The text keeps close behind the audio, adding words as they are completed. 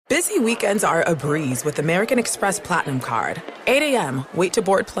Busy weekends are a breeze with American Express Platinum Card. 8 a.m., wait to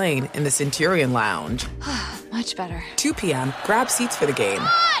board plane in the Centurion Lounge. Much better. 2 p.m., grab seats for the game.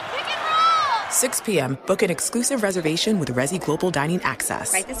 6 p.m., book an exclusive reservation with Resy Global Dining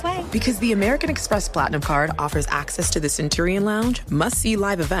Access. Right this way. Because the American Express Platinum Card offers access to the Centurion Lounge, must-see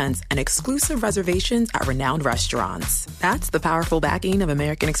live events, and exclusive reservations at renowned restaurants. That's the powerful backing of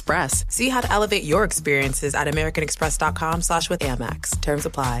American Express. See how to elevate your experiences at americanexpress.com/withAmex. Terms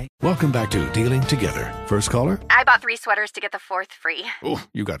apply. Welcome back to Dealing Together. First caller? I bought 3 sweaters to get the 4th free. Oh,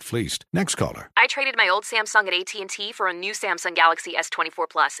 you got fleeced. Next caller. I traded my old Samsung at AT&T for a new Samsung Galaxy S24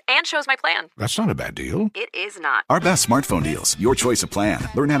 Plus and chose my plan. That's not a bad deal. It is not. Our best smartphone deals. Your choice of plan.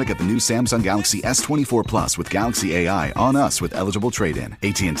 Learn how to get the new Samsung Galaxy S24 Plus with Galaxy AI on us with eligible trade-in.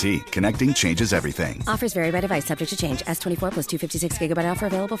 AT&T. Connecting changes everything. Offers vary by device. Subject to change. S24 plus 256 gigabyte offer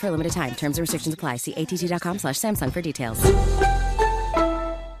available for a limited time. Terms and restrictions apply. See att.com/Samsung for details.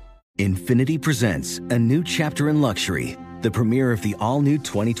 Infiniti presents a new chapter in luxury. The premiere of the all-new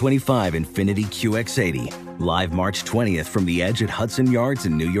 2025 Infiniti QX80. Live March 20th from the Edge at Hudson Yards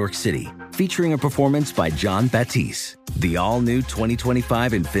in New York City. Featuring a performance by John Batiste. The all-new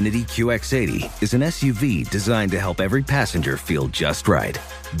 2025 Infiniti QX80 is an SUV designed to help every passenger feel just right.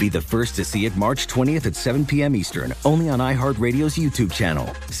 Be the first to see it March 20th at 7 p.m. Eastern, only on iHeartRadio's YouTube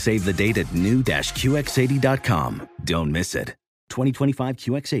channel. Save the date at new-QX80.com. Don't miss it. 2025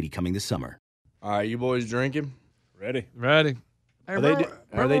 QX80 coming this summer. All right, you boys drinking? Ready. Hey,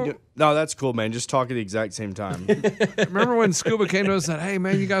 are they No, that's cool, man. Just talk at the exact same time. Remember when Scuba came to us and said, hey,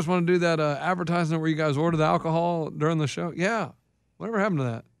 man, you guys want to do that advertisement where you guys order the alcohol during the show? Yeah. Whatever happened to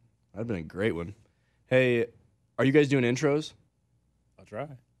that? That'd been a great one. Hey, are you guys doing intros? I'll try.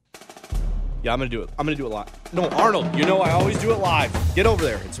 Yeah, I'm gonna do it. I'm gonna do it live. No, Arnold, you know I always do it live. Get over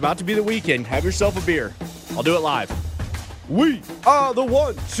there. It's about to be the weekend. Have yourself a beer. I'll do it live. We are the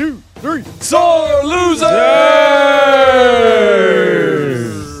 1, 2, 3 sore losers.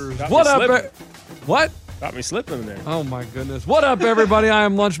 What up? What? Got me slipping there. Oh my goodness. What up, everybody? I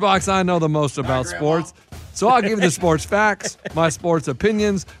am Lunchbox. I know the most about sports. So I'll give you the sports facts, my sports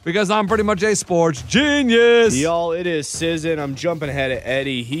opinions, because I'm pretty much a sports genius. Y'all, it is Sizzin. I'm jumping ahead of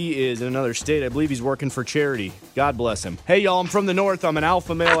Eddie. He is in another state. I believe he's working for charity. God bless him. Hey, y'all, I'm from the north. I'm an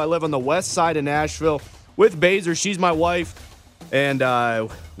alpha male. I live on the west side of Nashville with Baser. She's my wife. And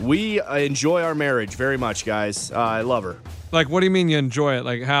we enjoy our marriage very much, guys. I love her. Like, what do you mean you enjoy it?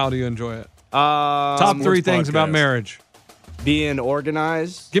 Like, how do you enjoy it? Top 3 things about marriage. Being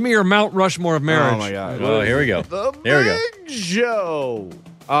organized. Give me your Mount Rushmore of marriage. Oh, my God. Oh, here we go. Here we go. Joe.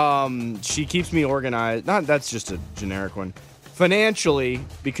 She keeps me organized. That's just a generic one. Financially,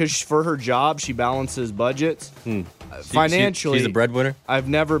 because for her job, she balances budgets. Financially, she's the breadwinner. I've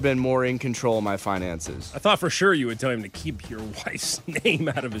never been more in control of my finances. I thought for sure you would tell him to keep your wife's name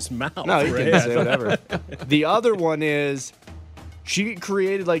out of his mouth. No, he can say whatever. The other one is she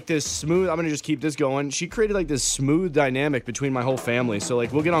created like this smooth, I'm going to just keep this going. She created like this smooth dynamic between my whole family. So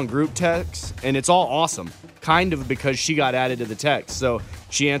like we'll get on group texts and it's all awesome. Kind of because she got added to the text. So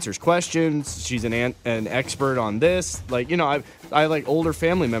she answers questions. She's an expert on this. Like, you know, I like older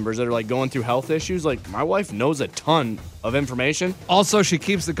family members that are like going through health issues. Like my wife knows a ton of information. Also, she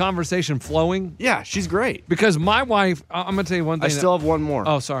keeps the conversation flowing. Yeah, she's great. Because my wife, I'm going to tell you one thing. I still have one more.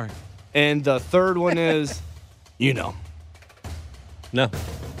 Oh, sorry. And the third one is, you know. No.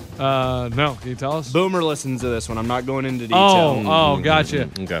 No. Can you tell us? Boomer listens to this one. I'm not going into detail. Oh, gotcha.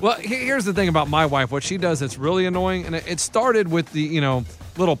 Okay. Well, here's the thing about my wife. What she does that's really annoying, and it started with the,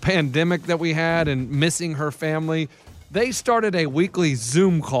 little pandemic that we had and missing her family. They started a weekly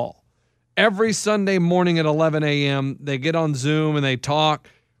Zoom call. Every Sunday morning at 11 a.m., they get on Zoom and they talk,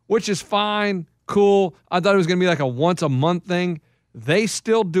 which is fine, cool. I thought it was going to be like a once-a-month thing. They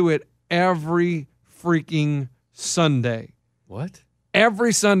still do it every freaking Sunday. What?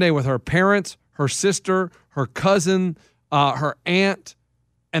 Every Sunday with her parents, her sister, her cousin, her aunt,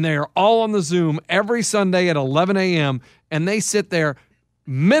 and they are all on the Zoom every Sunday at 11 a.m., and they sit there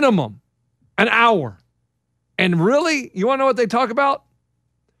minimum an hour. And really, you want to know what they talk about?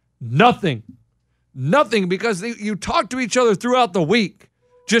 Nothing, because you talk to each other throughout the week,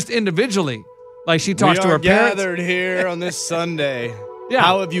 just individually. Like she talks to her parents. We are gathered here on this Sunday. Yeah.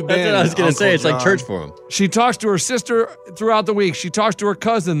 How have you been? That's what I was going to say. It's like church for him. She talks to her sister throughout the week. She talks to her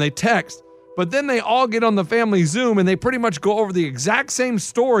cousin. They text. But then they all get on the family Zoom and they pretty much go over the exact same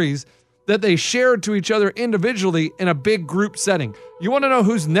stories that they shared to each other individually in a big group setting. You want to know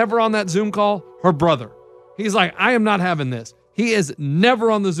who's never on that Zoom call? Her brother. He's like, I am not having this. He is never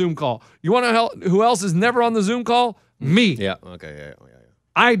on the Zoom call. You want to know who else is never on the Zoom call? Me. Yeah. Okay. Yeah.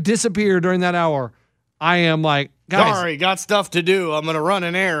 I disappear during that hour. I am like Guys, Sorry, got stuff to do. I'm gonna run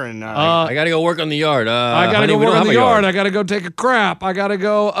an errand. I got to go work on the yard. I gotta honey, go we work don't on the have a yard. I gotta go take a crap. I gotta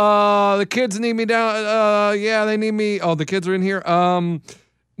go. The kids need me down. Yeah, they need me. Oh, the kids are in here.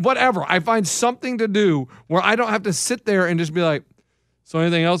 Whatever. I find something to do where I don't have to sit there and just be like, so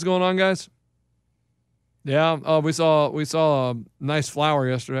anything else going on, guys? Yeah. Oh, we saw a nice flower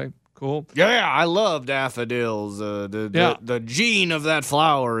yesterday. Cool. Yeah, I love daffodils. The gene of that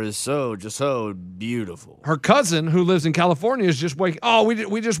flower is so beautiful. Her cousin, who lives in California, is just waking. Oh,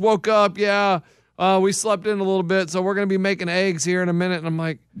 we just woke up. Yeah, we slept in a little bit, so we're gonna be making eggs here in a minute. And I'm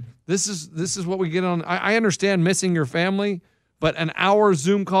like, this is what we get on. I understand missing your family, but an hour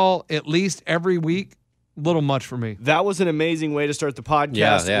Zoom call at least every week, little much for me. That was an amazing way to start the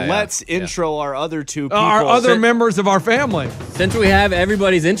podcast. Let's intro our other two people. Our other members of our family. Since we have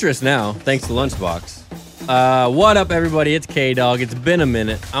everybody's interest now, thanks to Lunchbox. What up, everybody? It's K-Dog. It's been a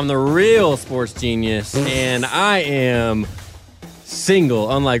minute. I'm the real sports genius, and I am single,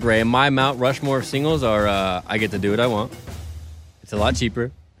 unlike Ray. My Mount Rushmore of singles are, I get to do what I want. It's a lot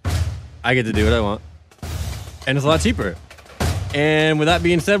cheaper. I get to do what I want. And it's a lot cheaper. And with that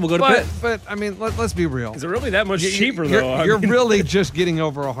being said, we'll go to Pitt. But I mean, let's be real. Is it really that much cheaper, though? You're really just getting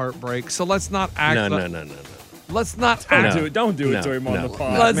over a heartbreak, so let's not act. No. Let's not act. Don't do it to him on the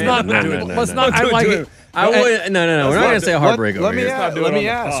pod. Let's not act like it. I would. No. We're not gonna say a heartbreak over here. Let me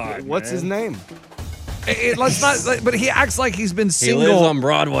ask. What's his name? Let's not. But he acts like he's been single. He lives on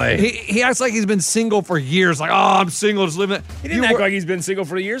Broadway. He acts like he's been single for years. Like, oh, I'm single, just living. He didn't act like he's been single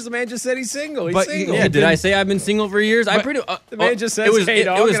for years. The man just said he's single. He's single. Yeah, did I say I've been single for years? The man just said it was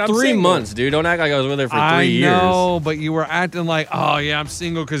 3 months, dude. Don't act like I was with her for 3 years. I know, but you were acting like, oh yeah, I'm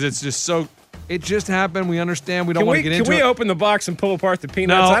single because it's just so. It just happened. We understand. We don't want to get into it. Can we open the box and pull apart the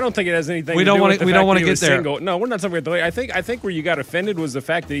peanuts? No. I don't think it has anything we to do with the fact don't want that to he was get there. single. No, we're not talking about the I think where you got offended was the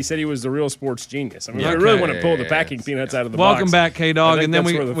fact that he said he was the real sports genius. I mean, I really want to pull the packing peanuts out of the box. Welcome back, K-Dog. And then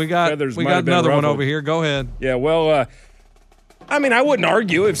we got another one over here. Go ahead. Yeah, well, I mean, I wouldn't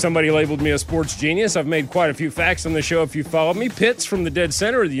argue if somebody labeled me a sports genius. I've made quite a few facts on the show if you followed me. Pitt's from the dead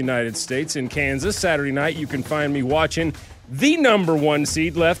center of the United States in Kansas. Saturday night, you can find me watching the number 1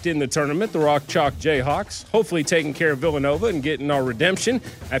 seed left in the tournament, the Rock Chalk Jayhawks, hopefully taking care of Villanova and getting our redemption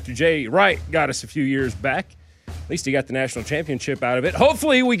after Jay Wright got us a few years back. At least he got the national championship out of it.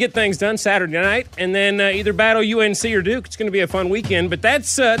 Hopefully we get things done Saturday night and then either battle UNC or Duke. It's going to be a fun weekend, but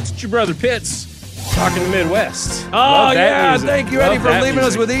that's your brother Pitts talking the Midwest. Oh, yeah. Thank you, Eddie, for leaving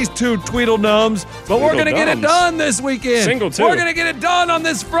us with these two Tweedledums. But we're going to get it done this weekend. Single, too. We're going to get it done on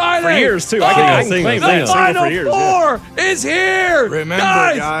this Friday. For years, too. I can claim the Final for years, Four is here. Remember,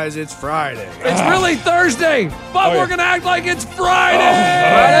 guys, it's Friday. It's really Thursday, but we're going to act like it's Friday.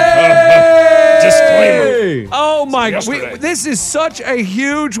 Disclaimer. Oh, my God. This is such a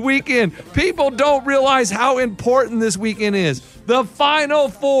huge weekend. People don't realize how important this weekend is. The Final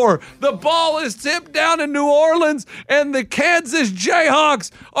Four. The ball is tipped down in New Orleans, and the Kansas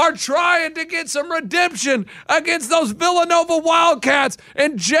Jayhawks are trying to get some redemption against those Villanova Wildcats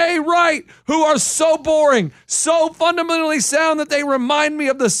and Jay Wright, who are so boring, so fundamentally sound that they remind me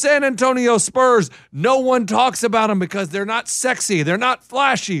of the San Antonio Spurs. No one talks about them because they're not sexy, they're not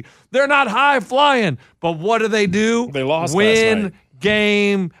flashy, they're not high-flying. But what do? They lost Win last night.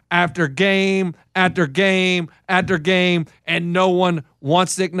 Game after game after game after game, and no one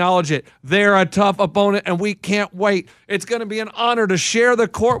wants to acknowledge it. They're a tough opponent, and we can't wait. It's going to be an honor to share the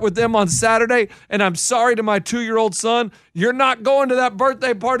court with them on Saturday, and I'm sorry to my 2-year-old son, you're not going to that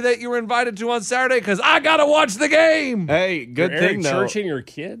birthday party that you were invited to on Saturday because I got to watch the game. Hey, good thing, though. Churching your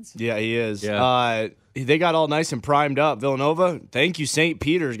kids? Yeah, he is. Yeah. They got all nice and primed up. Villanova, thank you, St.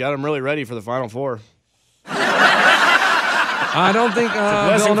 Peter's. Got them really ready for the Final Four. I don't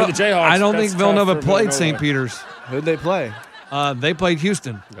think Villanova played St. Peter's. Who'd they play? They played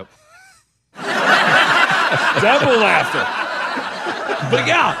Houston. Yep. Double laughter. But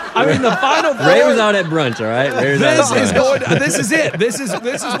yeah, I mean the Final Four. Ray was out at brunch, all right? This is it. This is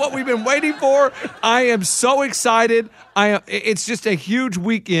what we've been waiting for. I am so excited. It's just a huge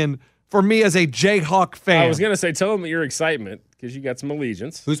weekend for me as a Jayhawk fan. I was gonna say, tell them your excitement because you got some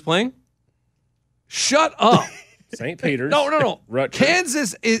allegiance. Who's playing? Shut up. St. Peter's. No. Rutgers.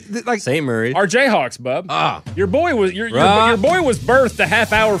 Kansas is like St. Mary's. Our Jayhawks, bub. Your boy was your boy was birthed a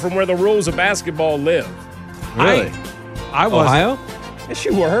half hour from where the rules of basketball live. Really? I was Ohio? Yes,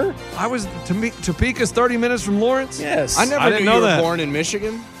 you were. I was Topeka's 30 minutes from Lawrence. Yes. I never didn't knew know you were that. born in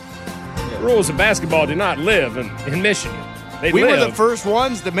Michigan. The rules of basketball do not live in Michigan. We were the first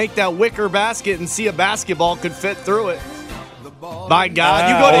ones to make that wicker basket and see a basketball could fit through it. By God,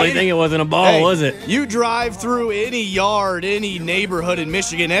 you go to I think it wasn't a ball, was it? You drive through any yard, any neighborhood in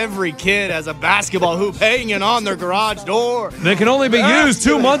Michigan, every kid has a basketball hoop hanging on their garage door. They can only be used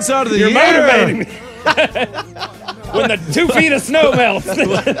 2 months out of the You're year. motivating me. When the 2 feet of snow melts,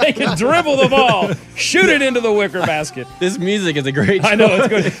 they can dribble the ball, shoot it into the wicker basket. This music is a great I know, it's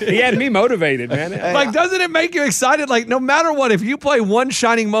good. He had me motivated, man. Like, doesn't it make you excited? Like, no matter what, if you play One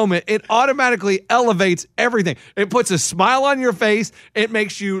Shining Moment, it automatically elevates everything. It puts a smile on your face. It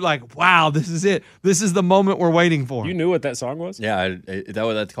makes you like, wow, this is it. This is the moment we're waiting for. You knew what that song was? Yeah, is that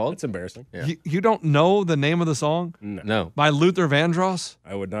what that's called? It's embarrassing. Yeah. You don't know the name of the song? No. By Luther Vandross?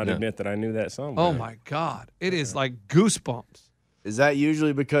 I would not admit that I knew that song. Oh, my God. It is like goosebumps. Is that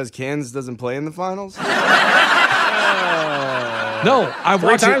usually because Kansas doesn't play in the finals? No, I Three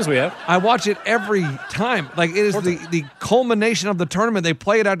watch times it. we have. I watch it every time. Like, it is the culmination of the tournament. They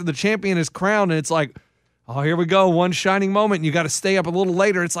play it after the champion is crowned, and it's like, oh, here we go, one shining moment. And you got to stay up a little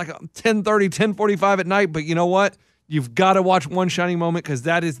later. It's like 10:30, 10:45 at night. But you know what? You've got to watch One Shining Moment because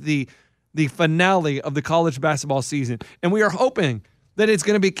that is the finale of the college basketball season. And we are hoping that it's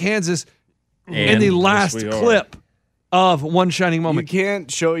going to be Kansas in the last clip of One Shining Moment. You can't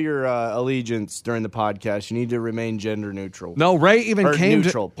show your allegiance during the podcast. You need to remain gender neutral. No, Ray even came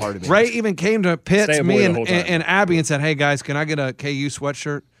neutral, to pardon me. Ray even came to Pitts, Stay a boy me the and, whole time. and Abby and said, "Hey guys, can I get a KU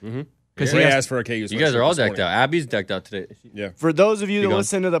sweatshirt?" Mm-hmm. Because Ray asked for a KU sweatshirt. You guys are all this decked morning. out. Abby's decked out today. Yeah. For those of you that gone?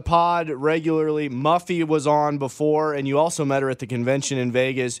 listen to the pod regularly, Muffy was on before, and you also met her at the convention in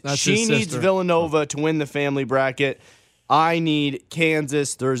Vegas. That's She his needs sister. Villanova to win the family bracket. I need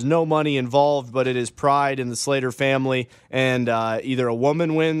Kansas. There's no money involved, but it is pride in the Slater family, and either a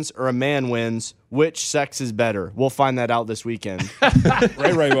woman wins or a man wins. Which sex is better? We'll find that out this weekend.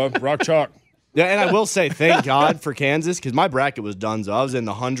 Ray, rock chalk. Yeah, and I will say thank God for Kansas because my bracket was done. So I was in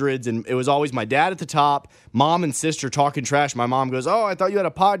the hundreds, and it was always my dad at the top, mom and sister talking trash. My mom goes, "Oh, I thought you had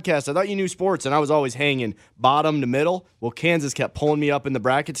a podcast. I thought you knew sports." And I was always hanging bottom to middle. Well, Kansas kept pulling me up in the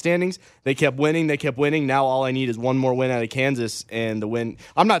bracket standings. They kept winning. Now all I need is one more win out of Kansas and the win.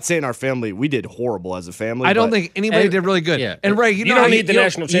 I'm not saying our family, we did horrible as a family. I don't but think anybody did really good. Yeah. And Ray, You know don't how need the you-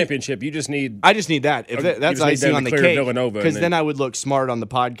 national championship. You just need. I just need that. If You that's just need icing them on to the clear cake, Villanova, and because then- then I would look smart on the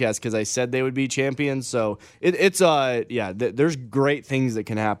podcast because I said they would be champions. So there's great things that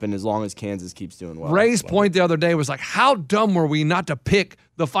can happen as long as Kansas keeps doing well. Ray's point the other day was like, how dumb were we not to pick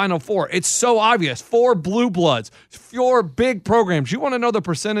the Final Four? It's so obvious. 4 blue bloods, 4 big programs. You want to know the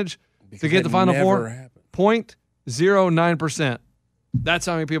percentage to get that the Final never Four? happened. 0.09%. That's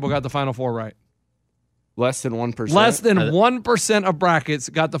how many people got the Final Four right. Less than 1%. Less than 1% of brackets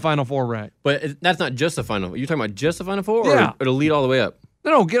got the Final Four right. But that's not just the Final. You're talking about just the Final Four, Yeah. or it'll lead all the way up?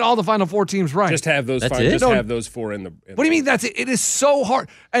 No, get all the Final Four teams right. Just have those. That's five, it? Just No. have those 4 in the. What do you mean that's it? It is so hard.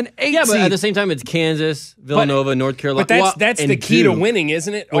 An 8 Yeah, but seed. at the same time, it's Kansas, Villanova, North Carolina. But that's and the key to Duke, winning,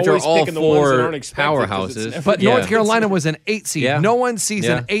 isn't it? which are Always all picking the ones that 4 aren't expected, 'cause it's powerhouses. never- But Yeah. North Carolina was an 8 seed. Yeah. No one sees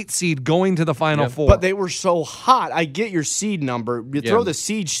Yeah. an 8 seed going to the Final Four. But they were so hot. I get your seed number. You throw the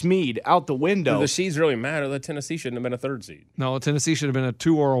seed Schmeed out the window. Do the seeds really matter? The Tennessee shouldn't have been a 3rd seed. No, Tennessee should have been a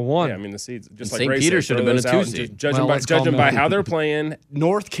 2 or a 1. Yeah, I mean the seeds. Just And like St. Ray Peter said, should have throw been a those 2 out and seed. just Judging Well, by let's call them by that. how they're playing.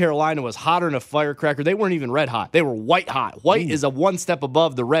 North Carolina was hotter than a firecracker. They weren't even red hot. They were white hot. White is a one step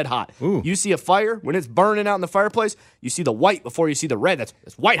above the red hot. You see a fire, when it's burning out in the fireplace, you see the white before you see the red. That's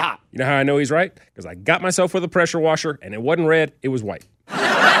white hot. You know how I know he's right? Because I got myself with a pressure washer, and it wasn't red; it was white.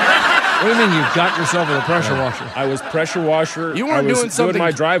 What do you mean you got yourself with a pressure washer? I was pressure washer. You weren't I was doing something. my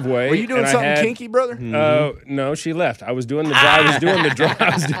driveway. Were you doing and I something had- kinky, brother? No, she left. I was doing the drive.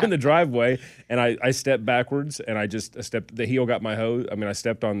 I was doing the driveway, and I stepped backwards, and I stepped. The heel got my hose. I mean, I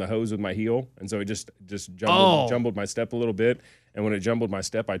stepped on the hose with my heel, and so it just jumbled my step a little bit. And when it jumbled my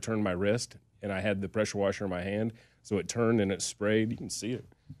step, I turned my wrist, and I had the pressure washer in my hand, so it turned and it sprayed. You can see it.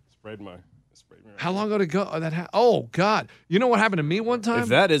 Sprayed me. How long ago to go? Oh, God. You know what happened to me one time? If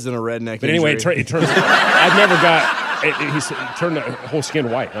that isn't a redneck But anyway, injury. it turns. I've never got. It turned the whole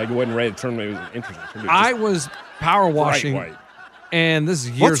skin white. Like it wasn't red. It turned. It was interesting. It turned it I just was power washing, bright white. and this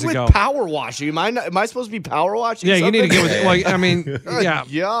is years What's ago. with power washing? Am I supposed to be power washing? Yeah, you need to something? get with. Well, I mean, yeah.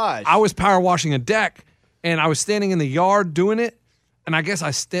 Gosh. I was power washing a deck, and I was standing in the yard doing it, and I guess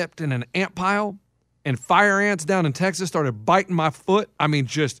I stepped in an ant pile, and fire ants down in Texas started biting my foot. I mean,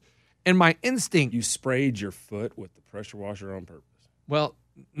 just, and my instinct. You sprayed your foot with the pressure washer on purpose. Well,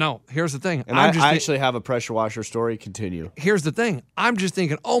 no. Here's the thing. And I actually have a pressure washer story. Continue. Here's the thing. I'm just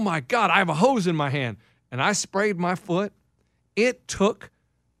thinking, oh my God, I have a hose in my hand, and I sprayed my foot. It took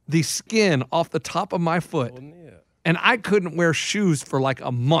the skin off the top of my foot, and I couldn't wear shoes for like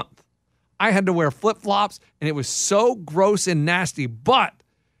a month. I had to wear flip-flops, and it was so gross and nasty. But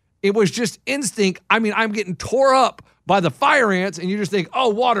it was just instinct. I mean, I'm getting tore up by the fire ants, and you just think, oh,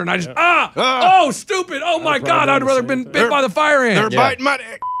 water, and I just, stupid, oh my God, I'd rather been bit by the fire ant. They're biting my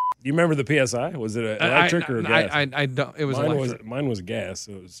dick. Do you remember the PSI? Was it electric or gas? I don't. It was electric. Mine was gas.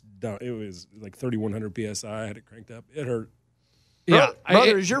 So it was like 3,100 PSI. I had it cranked up. It hurt. Yeah,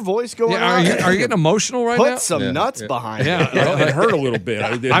 brother, is your voice going on? Are you getting emotional right now? Put some nuts behind it. Yeah, it hurt a little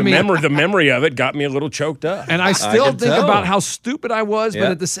bit. The memory of it got me a little choked up. And I still think about how stupid I was,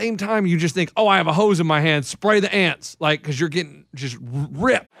 but at the same time, you just think, oh, I have a hose in my hand, spray the ants, like, because you're getting just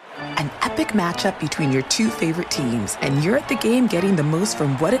ripped. An epic matchup between your two favorite teams, and you're at the game getting the most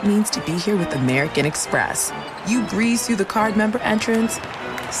from what it means to be here with American Express. You breeze through the card member entrance,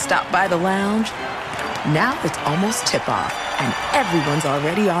 stop by the lounge. Now it's almost tip-off, and everyone's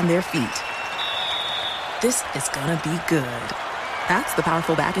already on their feet. This is gonna be good. That's the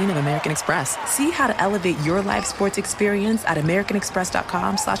powerful backing of American Express. See how to elevate your live sports experience at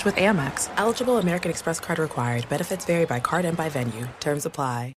americanexpress.com/withAmex. Eligible American Express card required. Benefits vary by card and by venue. Terms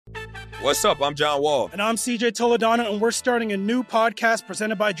apply. What's up? I'm John Wall. And I'm CJ Toledano, and we're starting a new podcast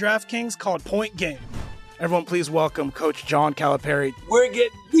presented by DraftKings called Point Game. Everyone, please welcome Coach John Calipari. We're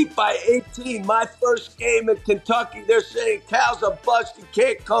getting beat by 18. My first game in Kentucky, they're saying Cal's a bust. He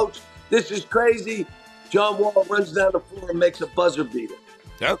can't coach. This is crazy. John Wall runs down the floor and makes a buzzer beater.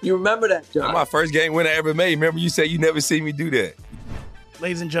 Yep. You remember that, John? That's my first game winner I ever made. Remember you said you never seen me do that.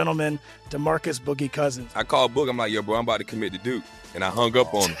 Ladies and gentlemen, DeMarcus Boogie Cousins. I called Boog. I'm like, yo, bro, I'm about to commit to Duke. And I hung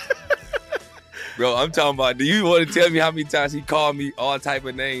up on him. Bro, I'm talking about, do you want to tell me how many times he called me all type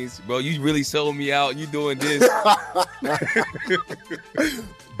of names? Bro, you really sold me out. You doing this.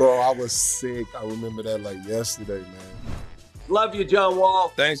 Bro, I was sick. I remember that like yesterday, man. Love you, John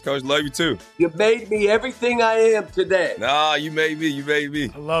Wall. Thanks, Coach. Love you, too. You made me everything I am today. Nah, you made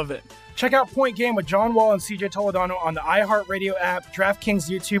me. I love it. Check out Point Game with John Wall and CJ Toledano on the iHeartRadio app, DraftKings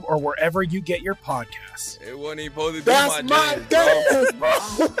YouTube, or wherever you get your podcasts. It wasn't even supposed to be That's my dance, bro.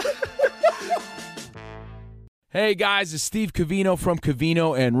 Hey guys, it's Steve Covino from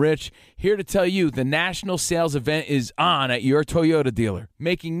Covino and Rich, here to tell you the national sales event is on at your Toyota dealer,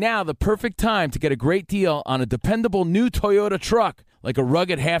 making now the perfect time to get a great deal on a dependable new Toyota truck, like a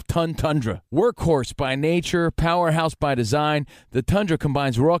rugged half-ton Tundra. Workhorse by nature, powerhouse by design, the Tundra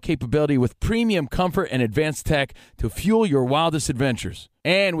combines raw capability with premium comfort and advanced tech to fuel your wildest adventures.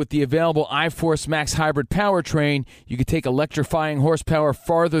 And with the available iForce Max hybrid powertrain, you can take electrifying horsepower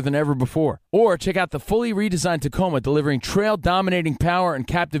farther than ever before. Or check out the fully redesigned Tacoma, delivering trail-dominating power and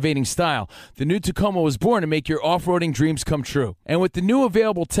captivating style. The new Tacoma was born to make your off-roading dreams come true. And with the new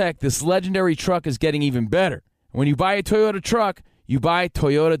available tech, this legendary truck is getting even better. When you buy a Toyota truck, you buy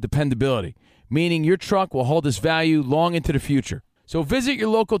Toyota dependability, meaning your truck will hold its value long into the future. So visit your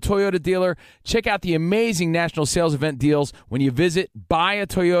local Toyota dealer. Check out the amazing national sales event deals when you visit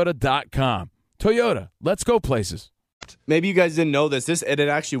buyatoyota.com. Toyota, let's go places. Maybe you guys didn't know this. It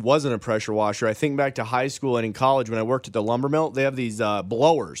actually wasn't a pressure washer. I think back to high school and in college when I worked at the lumber mill, they have these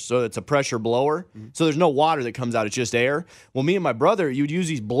blowers. So it's a pressure blower. Mm-hmm. So there's no water that comes out. It's just air. Well, me and my brother, you'd use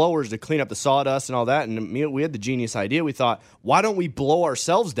these blowers to clean up the sawdust and all that. And we had the genius idea. We thought, why don't we blow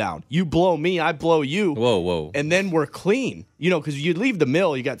ourselves down? You blow me, I blow you. Whoa. And then we're clean. You know, because you leave the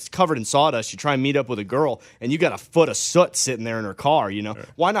mill, you got covered in sawdust. You try and meet up with a girl, and you got a foot of soot sitting there in her car, you know. Sure.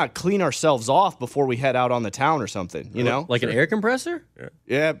 Why not clean ourselves off before we head out on the town or something, you know? Like an air compressor?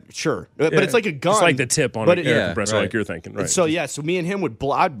 Yeah, sure. But it's like a gun. It's like the tip on an air compressor, like you're thinking, right? So, so me and him would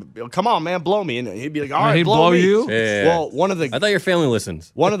blow. Come on, man, blow me. And he'd be like, all right, he'd blow me. you? Yeah. Well, I thought your family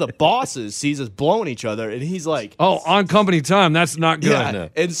listens. One of the bosses sees us blowing each other, and he's like, oh, on company time, that's not good. Yeah. No.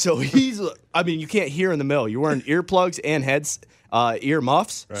 And so you can't hear in the mill. You're wearing earplugs and ear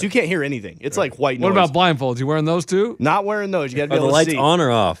muffs, so you can't hear anything. It's like white noise. What about blindfolds? You wearing those too? Not wearing those. You got to be able the to lights see. On or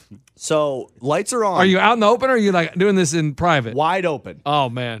off? So lights are on. Are you out in the open, or are you like doing this in private? Wide open. Oh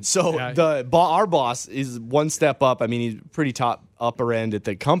man. So our boss is one step up. I mean, he's pretty top upper end at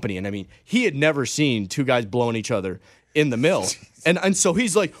the company, and I mean, he had never seen two guys blowing each other in the mill, and so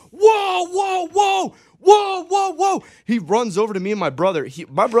he's like, whoa. He runs over to me and my brother.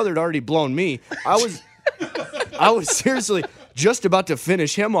 My brother had already blown me. I was seriously just about to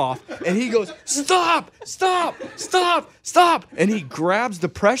finish him off, and he goes, stop. And he grabs the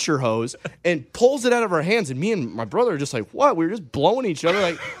pressure hose and pulls it out of our hands. And me and my brother are just like, what? We were just blowing each other.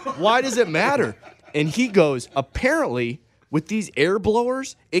 Like, why does it matter? And he goes, apparently, with these air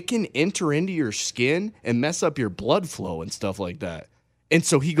blowers, it can enter into your skin and mess up your blood flow and stuff like that. And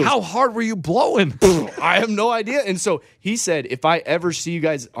so he goes, how hard were you blowing? I have no idea. And so he said, if I ever see you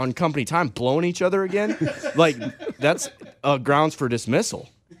guys on company time blowing each other again, like that's grounds for dismissal.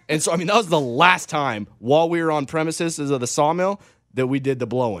 And so, I mean, that was the last time while we were on premises of the sawmill that we did the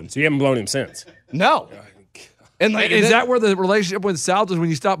blowing. So you haven't blown him since? No. And like, is that where the relationship went south? Was when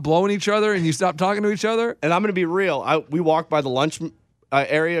you stopped blowing each other and you stopped talking to each other? And I'm going to be real. We walked by the lunch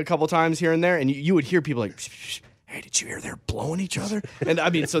area a couple times here and there, and you would hear people like, hey, did you hear they're blowing each other? And I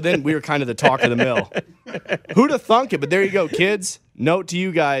mean, so then we were kind of the talk of the mill. Who'd have thunk it? But there you go, kids. Note to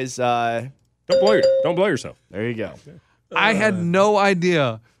you guys. Don't blow yourself. There you go. I had no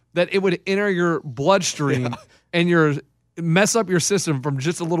idea that it would enter your bloodstream and mess up your system from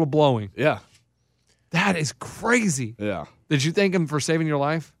just a little blowing. Yeah. That is crazy. Yeah. Did you thank him for saving your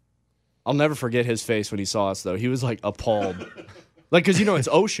life? I'll never forget his face when he saw us, though. He was like appalled. Like, because, it's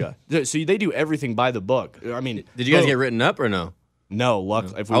OSHA. So they do everything by the book. I mean, did you guys get written up or no? No, luck.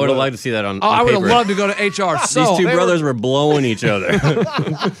 I would have liked to see that on I would have paper. loved to go to HR. So These two brothers were blowing each other.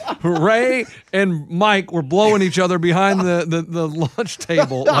 Ray and Mike were blowing each other behind the lunch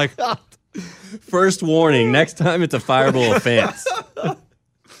table. Like, first warning: next time it's a fireable offense.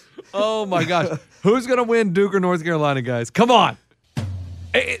 Oh my gosh, who's gonna win, Duke or North Carolina, guys? Come on.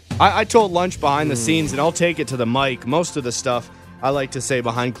 I told Lunch behind the scenes, and I'll take it to the mic. Most of the stuff I like to say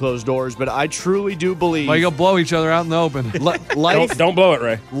behind closed doors, but I truly do believe. Well, you'll blow each other out in the open. Life don't blow it,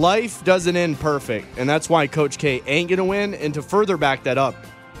 Ray. Life doesn't end perfect, and that's why Coach K ain't gonna win. And to further back that up,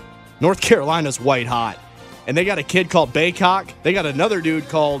 North Carolina's white hot, and they got a kid called Baycock. They got another dude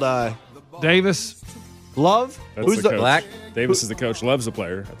called Davis. Love. That's Who's the coach. Black? Davis is the coach. Love's the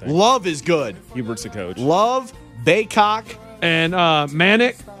player, I think. Love is good. Hubert's the coach. Love, Baycock, and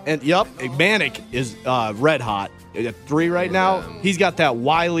Manic. And Manic is red hot. At 3 right now. He's got that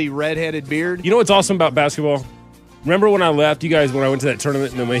wily red-headed beard. You know what's awesome about basketball? Remember when I left, you guys, when I went to that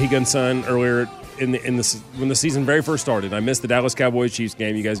tournament in the Mohegan Sun earlier when the season very first started? I missed the Dallas Cowboys-Chiefs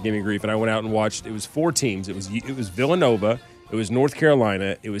game. You guys gave me grief, and I went out and watched. It was 4 teams. It was Villanova, it was North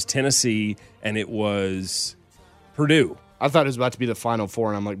Carolina, it was Tennessee, and it was Purdue. I thought it was about to be the Final Four,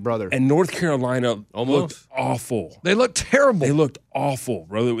 and I'm like, brother. And North Carolina looked awful. They looked terrible. They looked awful,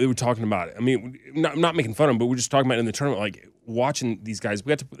 bro. We were talking about it. I mean, not making fun of them, but we're just talking about it in the tournament, like watching these guys.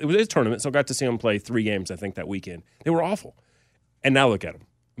 It was a tournament, so I got to see them play 3 games, I think, that weekend. They were awful. And now look at them.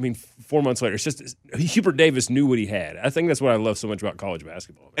 I mean, 4 months later, it's just Hubert Davis knew what he had. I think that's what I love so much about college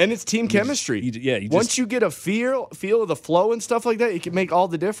basketball. And it's team chemistry. Once you get a feel of the flow and stuff like that, it can make all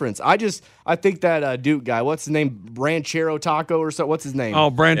the difference. I think that Duke guy, what's his name, Ranchero Taco or something? What's his name?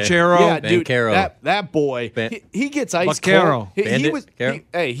 Oh, Branchero. Yeah, dude, that boy, he gets ice cold. He was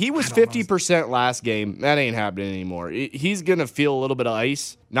 50% last game. That ain't happening anymore. He's gonna feel a little bit of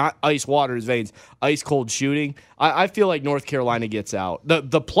ice. Not ice water in his veins, ice cold shooting. I feel like North Carolina gets out.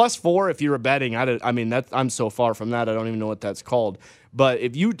 The +4, if you were betting, I'm so far from that, I don't even know what that's called. But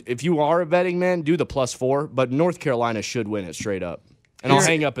if you are a betting man, do the +4. But North Carolina should win it straight up. And I'll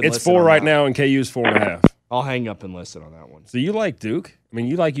hang up and listen. It's 4 right now, and KU's 4.5. I'll hang up and listen on that one. So you like Duke? I mean,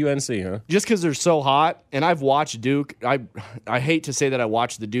 you like UNC, huh? Just because they're so hot, and I've watched Duke. I hate to say that I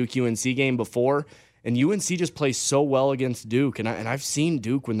watched the Duke UNC game before. And UNC just plays so well against Duke, and I've seen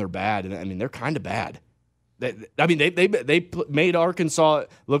Duke when they're bad, and I mean they're kind of bad. They made Arkansas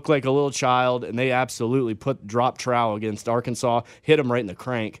look like a little child, and they absolutely dropped trowel against Arkansas, hit them right in the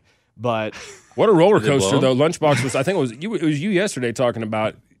crank. But what a roller coaster though! Lunchbox was. I think it was you yesterday talking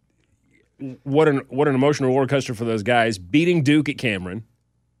about what an emotional roller coaster for those guys beating Duke at Cameron,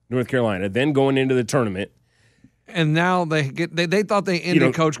 North Carolina, then going into the tournament. And now they thought they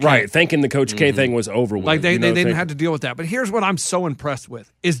ended Coach K. Right, thinking the Coach K thing was over with. Like they didn't have to deal with that. But here's what I'm so impressed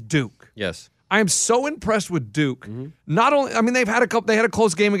with is Duke. Yes. I am so impressed with Duke. Not only, I mean, they had a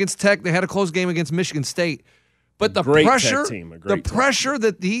close game against Tech, they had a close game against Michigan State. But the pressure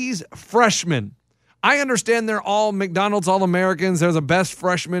that these freshmen, I understand they're all McDonald's All-Americans, they're the best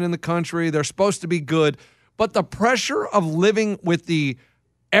freshmen in the country, they're supposed to be good, but the pressure of living with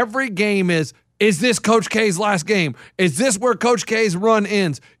every game is this Coach K's last game? Is this where Coach K's run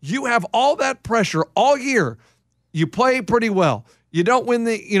ends? You have all that pressure all year. You play pretty well. You don't win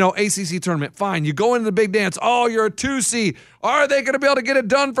the ACC tournament. Fine. You go into the big dance. Oh, you're a 2 seed. Are they going to be able to get it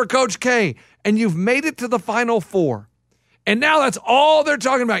done for Coach K? And you've made it to the Final Four. And now that's all they're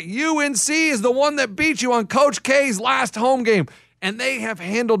talking about. UNC is the one that beat you on Coach K's last home game. And they have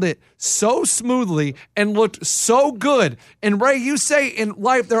handled it so smoothly and looked so good. And Ray, you say in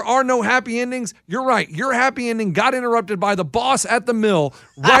life there are no happy endings. You're right. Your happy ending got interrupted by the boss at the mill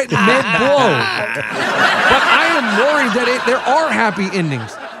right mid-blow. But I am worried that there are happy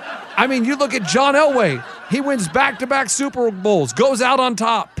endings. I mean, you look at John Elway. He wins back-to-back Super Bowls, goes out on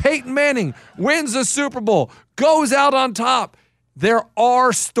top. Peyton Manning wins the Super Bowl, goes out on top. There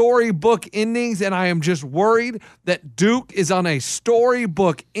are storybook endings, and I am just worried that Duke is on a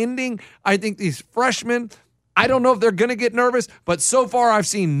storybook ending. I think these freshmen I don't know if they're going to get nervous, but so far I've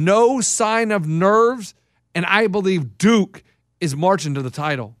seen no sign of nerves, and I believe Duke is marching to the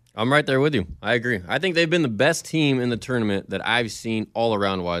title. I'm right there with you. I agree. I think they've been the best team in the tournament that I've seen all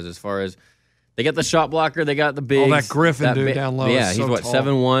around wise as far as they got the shot blocker, they got the bigs. Oh, that Griffin dude down low. Yeah, is he's so what, tall.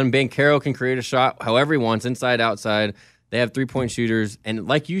 7'1". Banchero can create a shot however he wants, inside, outside. They have 3-point shooters. And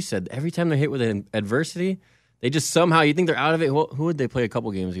like you said, every time they're hit with an adversity, they just somehow, you think they're out of it. Well, who would they play a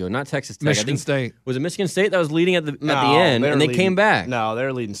couple games ago? Not Texas Tech. Michigan State. Was it Michigan State that was leading at the end, and they came back? No,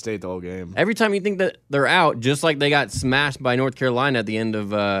 they're leading State the whole game. Every time you think that they're out, just like they got smashed by North Carolina at the end of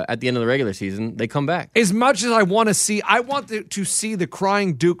the regular season, they come back. As much as I want to see, to see the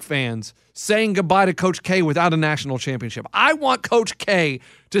crying Duke fans saying goodbye to Coach K without a national championship. I want Coach K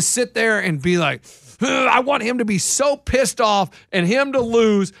to sit there and be like, I want him to be so pissed off and him to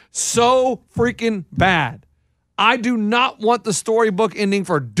lose so freaking bad. I do not want the storybook ending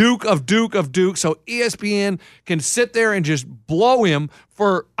for Duke of Duke of Duke so ESPN can sit there and just blow him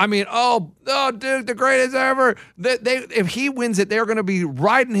for, Duke, the greatest ever. If he wins it, they're going to be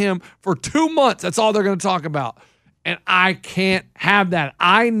riding him for 2 months. That's all they're going to talk about. And I can't have that.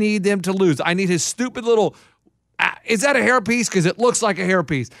 I need them to lose. I need his stupid little, is that a hairpiece? Because it looks like a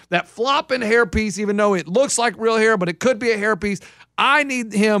hairpiece. That flopping hairpiece, even though it looks like real hair, but it could be a hairpiece. I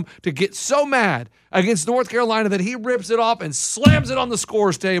need him to get so mad against North Carolina that he rips it off and slams it on the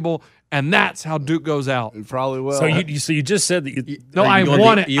scores table, and that's how Duke goes out. He probably will. So you just said that you I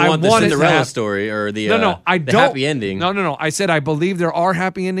want it. You I want the want it to Cinderella happen. story or the I the don't. happy ending. No. I said I believe there are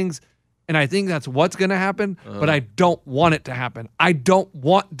happy endings, and I think that's what's going to happen, but I don't want it to happen. I don't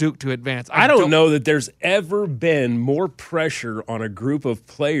want Duke to advance. I don't know that there's ever been more pressure on a group of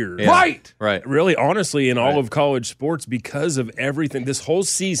players. Yeah. Right. Really, honestly, in all of college sports because of everything. This whole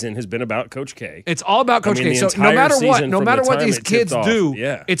season has been about Coach K. It's all about Coach K. the So no entire matter what, season no from matter the what time these it kids tipped do,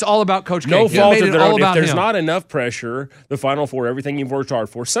 off. it's all about Coach K. No He fault made of it their all own. about If there's him. not enough pressure, the Final Four, everything you've worked hard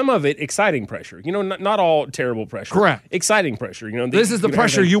for, some of it exciting pressure. Not all terrible pressure. Correct. Exciting pressure. This is the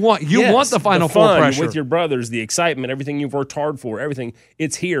pressure you want. You Yes, want the Final the Four fun pressure. with your brothers, the excitement, everything you've worked hard for, everything,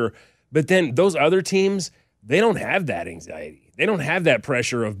 it's here. But then those other teams, they don't have that anxiety. They don't have that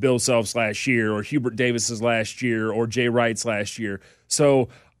pressure of Bill Self's last year or Hubert Davis's last year or Jay Wright's last year. So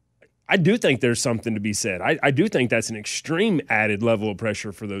I do think there's something to be said. I do think that's an extreme added level of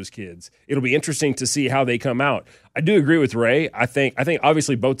pressure for those kids. It'll be interesting to see how they come out. I do agree with Ray. I think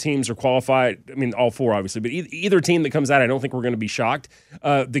obviously both teams are qualified. I mean, all four obviously, but either team that comes out, I don't think we're going to be shocked.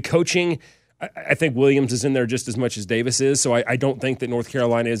 The coaching, I think Williams is in there just as much as Davis is, so I don't think that North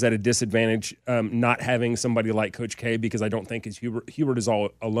Carolina is at a disadvantage not having somebody like Coach K because I don't think Hubert is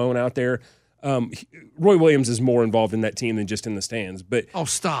all alone out there. Roy Williams is more involved in that team than just in the stands. But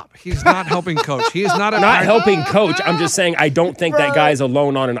stop! He's not helping coach. He is not helping coach. I'm just saying I don't think that guy is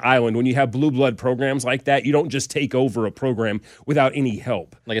alone on an island. When you have blue blood programs like that, you don't just take over a program without any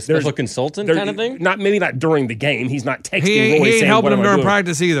help. Like a special consultant kind of thing. Maybe not during the game. He's not texting He Roy ain't saying, helping "What him am I during doing?"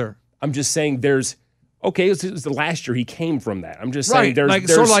 practice either. I'm just saying it was the last year he came from that. I'm just Right, saying like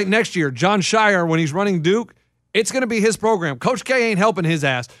sort of like next year, John Shire when he's running Duke. It's going to be his program. Coach K ain't helping his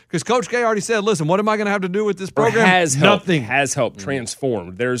ass because Coach K already said, listen, what am I going to have to do with this program? Nothing. Has helped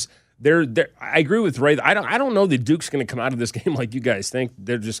transformed. I agree with Ray. I don't know that Duke's going to come out of this game like you guys think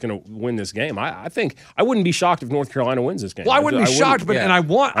they're just going to win this game. I think I wouldn't be shocked if North Carolina wins this game. Well, I wouldn't be shocked, but and I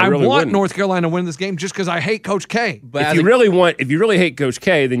want wouldn't. North Carolina to win this game just because I hate Coach K. But if you really hate Coach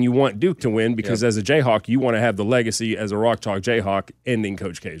K, then you want Duke to win because as a Jayhawk, you want to have the legacy as a Rock Chalk Jayhawk ending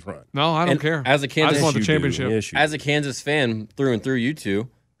Coach K's run. No, I don't care. As a Kansas, I just want the championship. As a Kansas fan through and through, you two,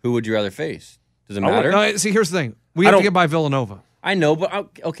 who would you rather face? Does it matter? No, see, here's the thing: we have to get by Villanova. I know, but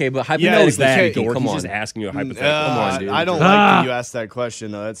okay, but hypothetically, come on. He's just asking you a hypothetical. Come on, dude. I don't like that you asked that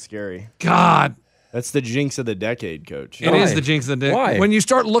question, though. That's scary. God. That's the jinx of the decade, Coach. It is the jinx of the decade. Why? When you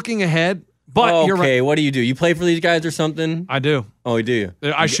start looking ahead, but you're right. Okay, what do? You play for these guys or something? I do. Oh, you do?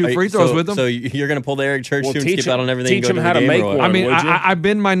 I shoot free throws with them. So you're going to pull the Eric Church and skip out on everything and teach go them to how the to game make or what? one. I mean, would you? I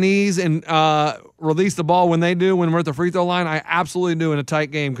bend my knees and release the ball when they do, when we're at the free throw line. I absolutely do in a tight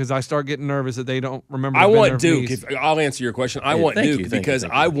game because I start getting nervous that they don't remember to I bend want their Duke. knees. I'll answer your question. I want Duke because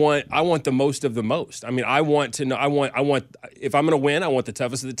I want the most of the most. I mean, I want to know. I want if I'm going to win, I want the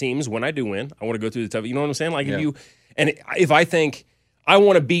toughest of the teams. When I do win, I want to go through the tough. You know what I'm saying? Like if I think I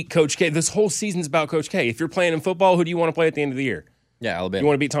want to beat Coach K, this whole season's about Coach K. If you're playing in football, who do you want to play at the end of the year? Yeah, Alabama. You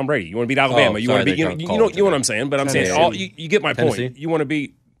want to beat Tom Brady. You want to beat Alabama. You want to beat you know what I'm saying. But I'm saying you get my Tennessee. point. You want to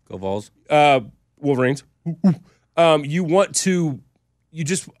beat Go Vols. Wolverines. You want to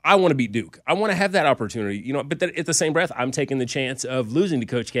I want to beat Duke. I want to have that opportunity, but at the same breath, I'm taking the chance of losing to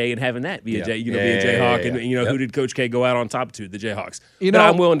Coach K and having that be a Jayhawk. And who did Coach K go out on top to? The Jayhawks. But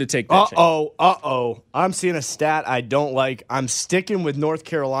I'm willing to take that chance. I'm seeing a stat I don't like. I'm sticking with North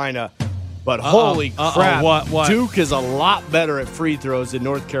Carolina, but holy crap. What? Duke is a lot better at free throws than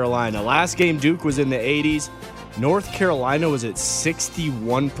North Carolina. Last game, Duke was in the 80s. North Carolina was at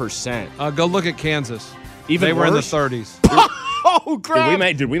 61%. Go look at Kansas. They were in the 30s. Oh crap!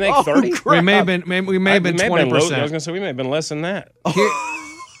 Did we make 30? We may have been 20%. I was going to say we may have been less than that.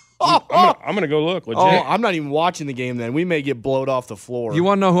 I'm going to go look. Legit. I'm not even watching the game. Then we may get blowed off the floor. You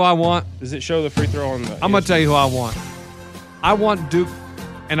want to know who I want? Does it show the free throw on the? I'm going to tell you who I want. I want Duke,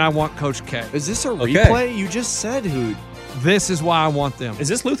 and I want Coach K. Is this a replay? You just said who. This is why I want them. Is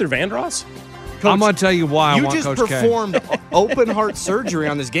this Luther Vandross? I'm going to tell you why I want Coach K. You just performed open heart surgery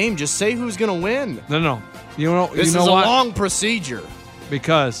on this game. Just say who's going to win. No. This is a long procedure.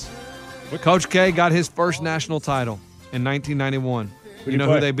 Because Coach K got his first national title in 1991. You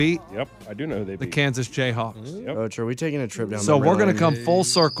know who they beat? Yep, I do know who they beat. The Kansas Jayhawks. Yep. Coach, are we taking a trip down So memory we're going to lane? come full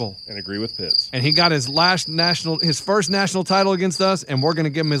circle. And agree with Pitts. And he got his first national title against us, and we're going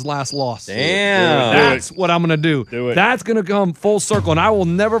to give him his last loss. Damn. That's what I'm going to do. Do it. That's going to come full circle, and I will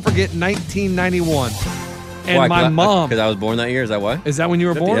never forget 1991. And Why? my mom. Because I was born that year. Is that why? Is that when you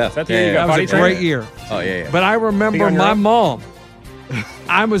were born? Yeah. Is that the year you got That potty was a great trained? year. Oh, yeah. But I remember Big on your my own? mom.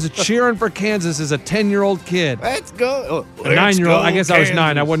 I was cheering for Kansas as a 10-year-old kid. Let's go. A 9-year-old. I guess I was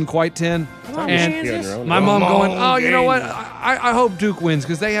 9. I wasn't quite 10. And my mom going, you know what? I hope Duke wins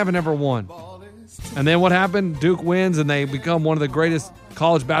because they haven't ever won. And then what happened? Duke wins, and they become one of the greatest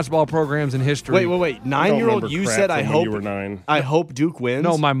college basketball programs in history. Wait. 9-year-old, you said I hope. You were 9. I hope Duke wins.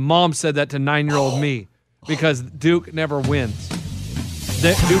 No, my mom said that to 9-year-old me because Duke never wins.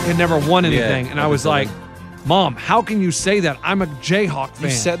 Duke had never won anything, and I was like, Mom, how can you say that? I'm a Jayhawk fan. You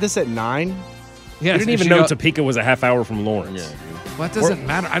said this at 9? Yes, You didn't even know Topeka was a half hour from Lawrence. Yeah, Well, that doesn't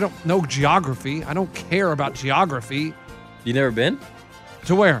matter. I don't know geography. I don't care about geography. You never been?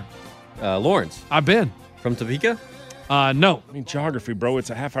 To where? Lawrence. I've been. From Topeka? No. I mean, geography, bro.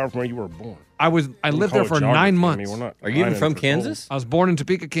 It's a half hour from where you were born. I lived there for 9 months. we're not Are you even from Kansas? I was born in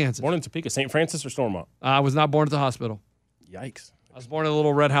Topeka, Kansas. Born in Topeka, St. Francis or Stormont? I was not born at the hospital. Yikes. I was born in a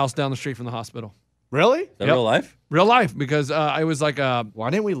little red house down the street from the hospital. Really? Is that real life? Real life, because it was like a Why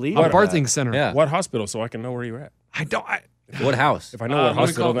didn't we leave? a birthing center. Yeah. What hospital so I can know where you're at? What house? If I know what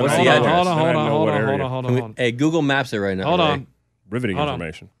hospital, then what's I the know address? address, then I know what area. Hold on. Hey, Google Maps it right now. Hold Ray. on. Riveting Hold on.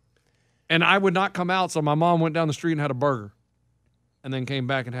 information. And I would not come out, so my mom went down the street and had a burger. And then came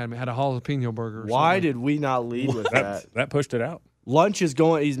back and had a jalapeno burger. Why did we not lead with that? That pushed it out. Lunch is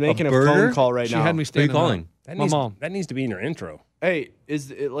going. He's making a burger? phone call right She now. had me Who are you standing calling? up. My mom. That needs to be in your intro. Hey,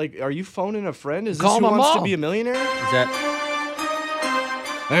 is it like? Are you phoning a friend? Is Call this my Who Wants mom. to Be a Millionaire? Is that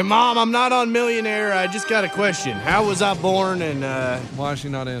Hey, Mom, I'm not on Millionaire. I just got a question. How was I born, and Why is she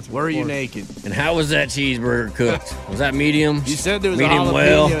not answering? where are you Of course. naked? and how was that cheeseburger cooked? Was that medium? You said there was medium a jalapeno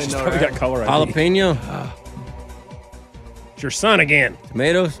well. in there. Probably got color ID. Jalapeno, It's your son again.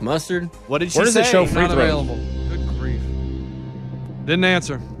 tomatoes, mustard. What did she Where does say? it show free Not throw? available. Good grief. Didn't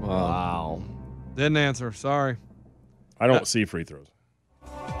answer. Wow. Didn't answer. Sorry. I don't see free throws.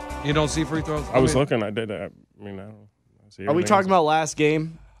 You don't see free throws? I was looking. I did. I mean, I don't see. Are we everything talking else. about last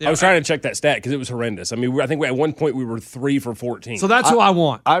game? I was trying to check that stat because it was horrendous. I mean, I think at one point we were 3 for 14. So that's who I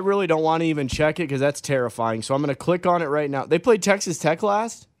want. I really don't want to even check it because that's terrifying. So I'm going to click on it right now. They played Texas Tech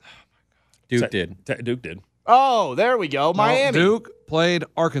last? Duke did. Duke did. Oh, there we go. Miami. Duke played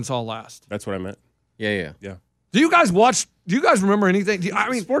Arkansas last. That's what I meant. Yeah. Do you guys watch? Do you guys remember anything? I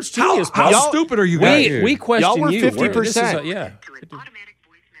mean, Sports Genius, How y'all- stupid are you guys? We question Y'all were you. 50%. Yeah.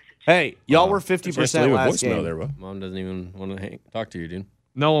 Hey, y'all were Just leave 50% a last voicemail game. there, bro. Mom doesn't even want to talk to you, dude.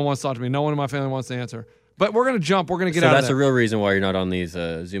 No one wants to talk to me. No one in my family wants to answer. But we're gonna jump. We're gonna get So out that's of the there. real reason why you're not on these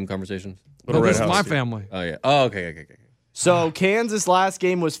Zoom conversations. No, Red this is House, my dude. family. Oh yeah. Oh okay. So Kansas last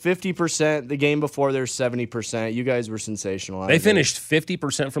game was 50%. The game before there's 70%. You guys were sensational. They finished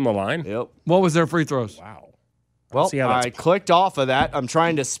 50% from the line. Yep. What was their free throws? Wow. Well, see how that's I clicked off of that. I'm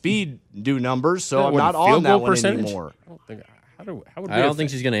trying to speed do numbers, so I'm What, not field on that goal one percentage? anymore. I don't think. How would I don't think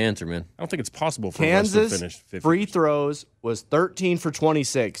she's gonna answer, man. I don't think it's possible for us to Kansas finish 50. free throws was 13 for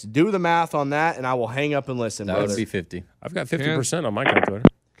 26. Do the math on that, and I will hang up and listen. That brother. would be 50. I've got 50% on my calculator.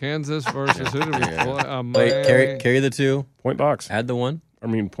 Kansas versus who did we play? Wait, carry the 2. Point box. Add the 1. I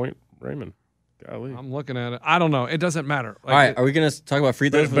mean, point Raymond. Golly. I'm looking at it. I don't know. It doesn't matter. All right, are we gonna talk about free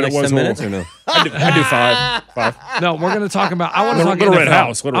throws for the But it next was 10 minutes or no? I do 5. No, we're going to talk about. I want to talk Little Red NFL.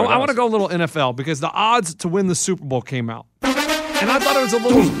 House, Little Red I want to House. go a little NFL because the odds to win the Super Bowl came out, and I thought it was a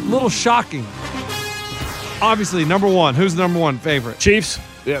little shocking. obviously, number one. Who's the number one favorite? Chiefs.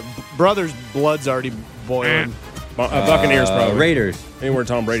 Yeah, brothers' blood's already boiling. Buccaneers, probably. Raiders. Anywhere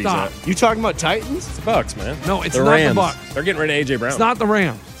Tom Brady's Stop. at. You talking about Titans? It's the Bucks, man. No, it's The not Rams. the Bucs. They're getting rid of A.J. Brown. It's not the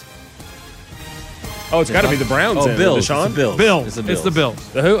Rams. Oh, it's got to be the Browns. Oh, then. Bills. It's Deshaun? the Bills. Bills. It's the It's the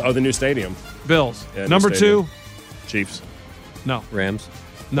Bills. The who? Oh, the new stadium. Bills. Yeah, new Number stadium. 2, Chiefs. no. Rams.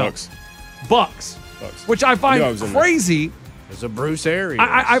 No. Bucks. Bucks. Bucks. Which I I find knew I was in there. crazy. It's a Bruce Arians.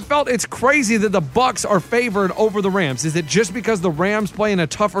 I felt it's crazy that the Bucks are favored over the Rams. Is it just because the Rams play in a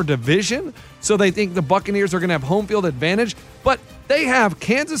tougher division, so they think the Buccaneers are going to have home field advantage? But they have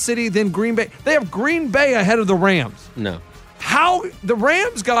Kansas City, then Green Bay. They have Green Bay ahead of the Rams. No. How the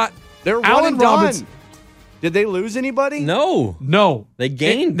Rams got They're one Allen and done. Robinson? Did they lose anybody? No. No, They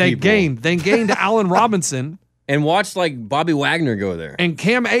gained They people. gained. They gained Allen Robinson. And watch like Bobby Wagner go there. And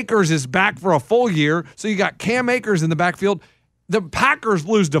Cam Akers is back for a full year. So you got Cam Akers in the backfield. The Packers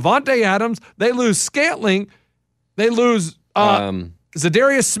lose Devontae Adams. They lose Scantling. They lose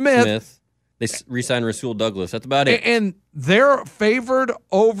Zadarius Smith. They re-signed Rasul Douglas. That's about it. And they're favored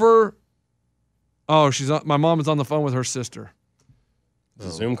over. Oh, my mom is on the phone with her sister. Is it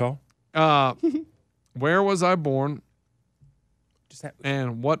a Zoom call? Where was I born?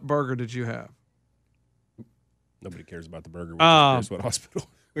 And what burger did you have? Nobody cares about the burger. Cares what hospital?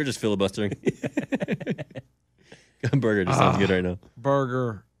 We're just filibustering. Burger just sounds good right now.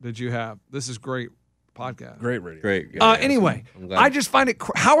 Burger did you have? This is great podcast. Great radio. Great. Anyway, I just find it.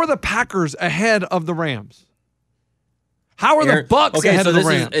 How are the Packers ahead of the Rams? How are the Bucks ahead of the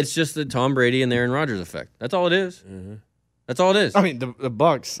Rams? It's just the Tom Brady and the Aaron Rodgers effect. That's all it is. Mm-hmm. That's all it is. I mean, the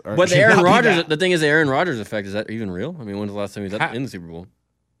Bucks are. But the Aaron Rodgers, the thing is, the Aaron Rodgers effect, is that even real? I mean, when's the last time he was in the Super Bowl?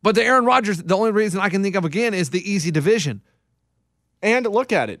 But the Aaron Rodgers, the only reason I can think of again is the easy division. And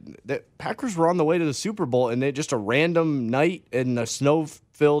look at it. The Packers were on the way to the Super Bowl, and they just a random night in a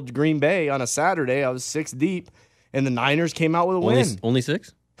snow-filled Green Bay on a Saturday. I was 6 deep, and the Niners came out with a win. Only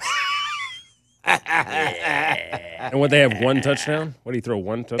 6? And what, they have one touchdown? What, did he throw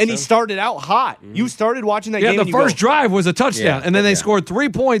one touchdown? And he started out hot. You started watching that game. Yeah, the first drive was a touchdown, and then they Yeah. scored 3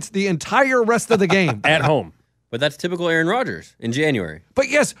 points the entire rest of the game. At home. But that's typical Aaron Rodgers in January. But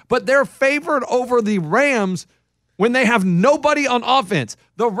yes, but they're favored over the Rams when they have nobody on offense.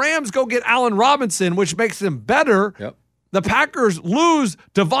 The Rams go get Allen Robinson, which makes them better. Yep. The Packers lose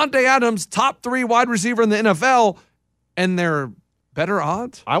Devontae Adams, top 3 wide receiver in the NFL, and they're better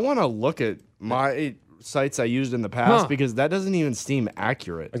odds. I want to look at my sites I used in the past Huh. because that doesn't even seem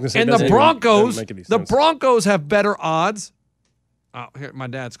accurate. And the Broncos have better odds. Oh, here, my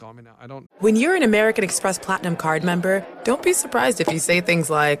dad's calling me now. I don't. When you're an American Express Platinum Card member, don't be surprised if you say things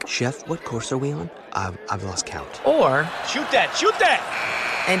like, Chef, what course are we on? I've lost count. or, Shoot that! Shoot that!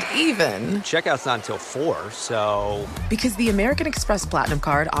 and even, Checkout's not until 4, so... because the American Express Platinum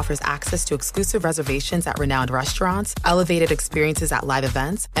Card offers access to exclusive reservations at renowned restaurants, elevated experiences at live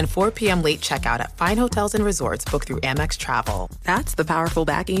events, and 4 p.m. late checkout at fine hotels and resorts booked through Amex Travel. That's the powerful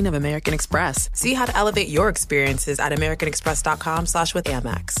backing of American Express. See how to elevate your experiences at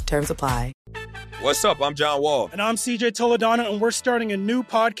americanexpress.com/withAmex. Terms apply. What's up? I'm John Wall. And I'm CJ Toledano, and we're starting a new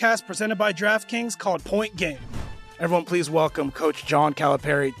podcast presented by DraftKings called Point Game. Everyone, please welcome Coach John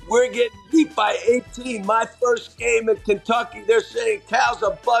Calipari. We're getting beat by 18. My first game in Kentucky, they're saying Cal's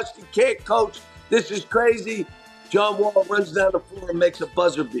a bust. He can't coach. This is crazy. John Wall runs down the floor and makes a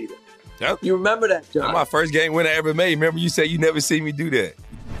buzzer beater. Yep. You remember that, John? That's my first game winner I ever made. Remember you said you never see me do that.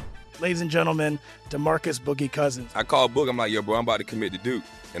 Ladies and gentlemen, DeMarcus Boogie Cousins. I called Book. I'm like, yo, bro, I'm about to commit to Duke.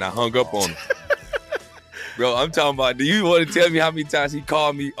 And I hung up on him. Bro, I'm talking about, do you want to tell me how many times he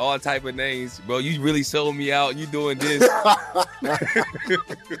called me all type of names? Bro, you really sold me out. You doing this.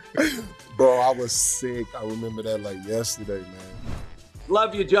 Bro, I was sick. I remember that like yesterday, man.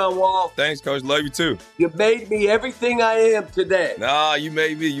 Love you, John Wall. Thanks, Coach. Love you, too. You made me everything I am today. Nah, you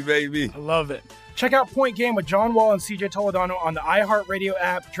made me. You made me. I love it. Check out Point Game with John Wall and CJ Toledano on the iHeartRadio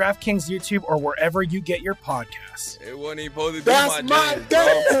app, DraftKings YouTube, or wherever you get your podcasts. It wasn't even supposed to be That's my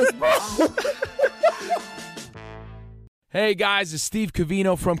dance, bro. Hey guys, it's Steve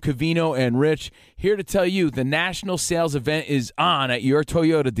Covino from Covino and Rich, here to tell you the national sales event is on at your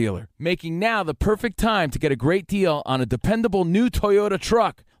Toyota dealer, making now the perfect time to get a great deal on a dependable new Toyota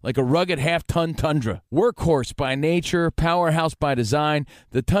truck, like a rugged half-ton Tundra. Workhorse by nature, powerhouse by design,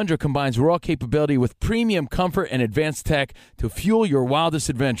 the Tundra combines raw capability with premium comfort and advanced tech to fuel your wildest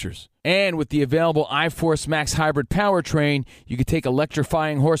adventures. And with the available iForce Max hybrid powertrain, you can take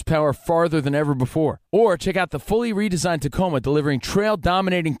electrifying horsepower farther than ever before. Or check out the fully redesigned Tacoma, delivering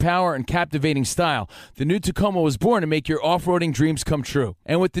trail-dominating power and captivating style. The new Tacoma was born to make your off-roading dreams come true.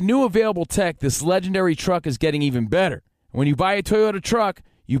 And with the new available tech, this legendary truck is getting even better. When you buy a Toyota truck,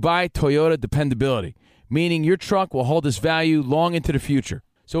 you buy Toyota dependability. meaning your truck will hold its value long into the future.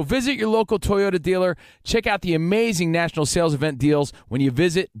 So visit your local Toyota dealer. Check out the amazing national sales event deals when you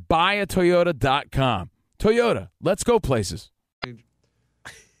visit buyatoyota.com. Toyota, let's go places.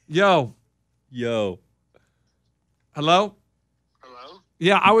 Yo. Yo. Hello? Hello?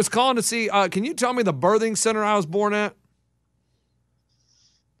 Yeah, I was calling to see, can you tell me the birthing center I was born at?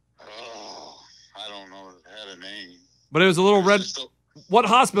 Oh, I don't know. It had a name. But it was a little red. What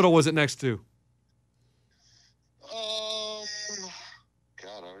hospital was it next to?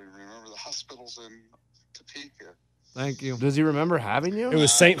 God, I remember the hospitals in Topeka. Thank you. Does he remember having you? It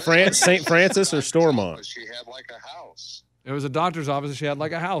was St. Francis or Stormont. She had like a house. It was a doctor's office. She had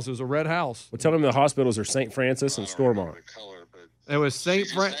like a house. It was a red house. Well, tell him the hospitals are St. Francis and Stormont. It was St.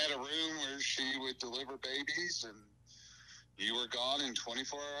 She Francis. had a room where she would deliver babies, and you were gone in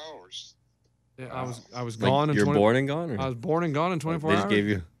 24 hours. Yeah, I was Like, gone. In you're 20 born and gone? Or? I was born and gone in 24 They hours. just gave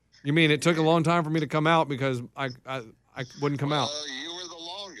you. You mean it took a long time for me to come out because I wouldn't come out? You were the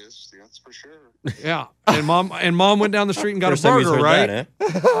longest, that's for sure. Yeah, and mom went down the street and got First a time he's burger, heard right?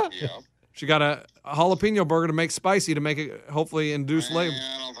 that, Yeah. She got a jalapeno burger to make spicy to make it hopefully induce labor.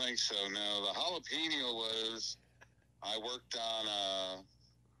 I don't think so, no. The jalapeno was, I worked on,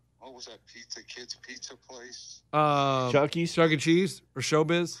 what was that kids pizza place? Chuck E. Cheese or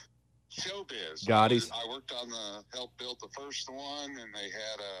Showbiz? Showbiz. Gotti's. I worked on helped build the first one, and they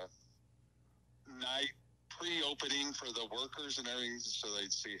had a night pre-opening for the workers and everything, so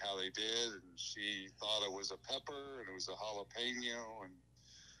they'd see how they did. And she thought it was a pepper, and it was a jalapeno. And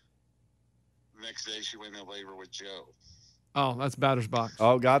the next day, she went into labor with Joe. Oh, that's Batter's Box.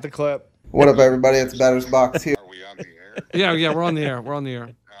 Oh, got the clip. What up, everybody? It's Batter's Box here. Are we on the air? Yeah, we're on the air. We're on the air.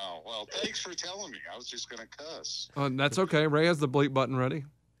 Oh, well, thanks for telling me. I was just going to cuss. That's okay. Ray has the bleep button ready.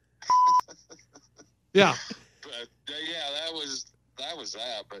 Yeah. But yeah, that was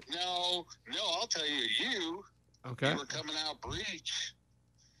that. But no, I'll tell you, you were coming out breech,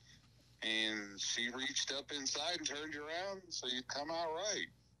 and she reached up inside and turned you around, so you come out right.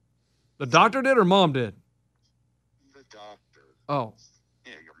 The doctor did or mom did? The doctor. Oh.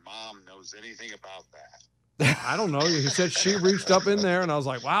 Yeah, your mom knows anything about that. I don't know. He said she reached up in there, and I was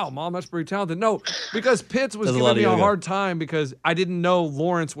like, wow, Mom, that's pretty talented. No, because Pitts was Does a lot giving me of a yoga. hard time because I didn't know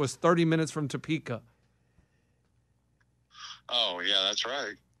Lawrence was 30 minutes from Topeka. Oh, yeah, that's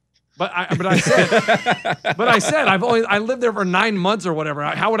right. But I said I lived there for 9 months or whatever.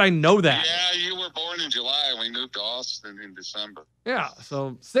 How would I know that? Yeah, you were born in July, and we moved to Austin in December. Yeah,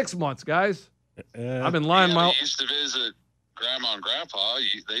 so 6 months, guys. I've been lying We used to visit Grandma and Grandpa.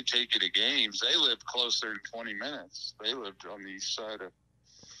 They take you to games. They lived closer than 20 minutes. They lived on the east side of.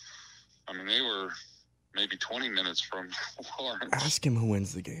 They were maybe 20 minutes from Lawrence. Ask him who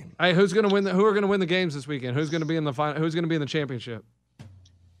wins the game. Hey, who's gonna win? Who are gonna win the games this weekend? Who's gonna be in the final? Who's gonna be in the championship?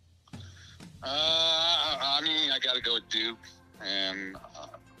 I got to go with Duke, and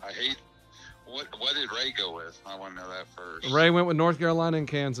I hate. What did Ray go with? I want to know that first. Ray went with North Carolina and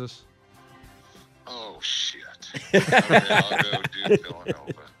Kansas. Oh shit! Okay, I'll go Duke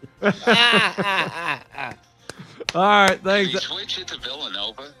Villanova. All right, thanks. Did he switch it to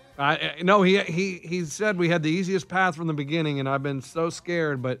Villanova? No, he said we had the easiest path from the beginning, and I've been so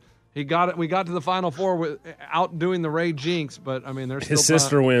scared, but he got it. We got to the Final Four with outdoing the Ray Jinx, but I mean, there's His still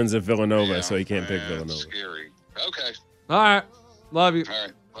sister wins at Villanova, so he can't pick Villanova. Scary. Okay. All right, love you. All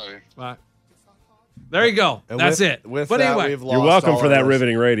right, love you. Bye. There you go. And That's with- it. with But that, anyway, we've You're lost welcome all for of that us.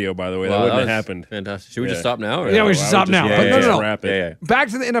 riveting radio, by the way. That Wow, wouldn't have was happened. Fantastic. Should we just Yeah. stop now? Or? Yeah, we should stop now. But no. Wrap it. Yeah. Back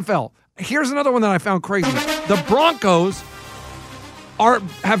to the NFL. Here's another one that I found crazy. The Broncos are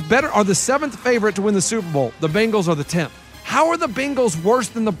the seventh favorite to win the Super Bowl. The Bengals are the 10th. How are the Bengals worse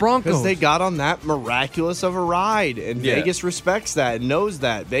than the Broncos? Because they got on that miraculous of a ride, and Yeah. Vegas respects that and knows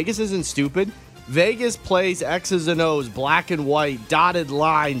that. Vegas isn't stupid. Vegas plays X's and O's, black and white, dotted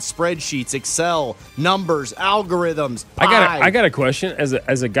lines, spreadsheets, Excel, numbers, algorithms. I got a question. As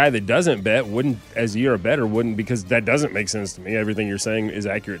a guy that doesn't bet, as you're a bettor, wouldn't, because that doesn't make sense to me. Everything you're saying is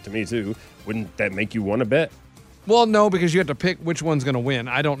accurate to me too. Wouldn't that make you want to bet? Well, no, because you have to pick which one's going to win.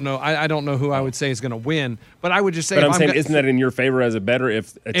 I don't know. I don't know who I would say is going to win, but I would just say. But if I'm saying, go- isn't that in your favor as a bettor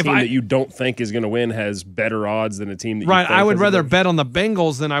if a If team I- that you don't think is going to win has better odds than a team that you right? think I would has a rather better- bet on the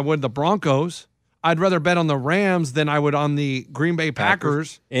Bengals than I would the Broncos. I'd rather bet on the Rams than I would on the Green Bay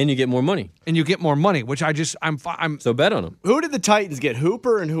Packers. And you get more money. And you get more money, which I'm So bet on them. Who did the Titans get?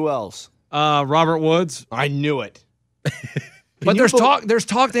 Hooper and who else? Robert Woods. I knew it. But there's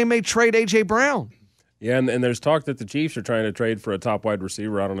talk they may trade A.J. Brown. Yeah, and there's talk that the Chiefs are trying to trade for a top wide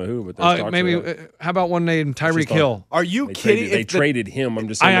receiver. I don't know who, but there's talk. Maybe how about one named Tyreek Hill? Are you kidding? They traded him. I'm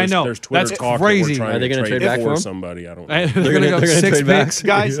just saying. I know. There's Twitter That's talk crazy. That we're trying Are they going to trade back for him? somebody? I don't know. They're going to go 6 picks,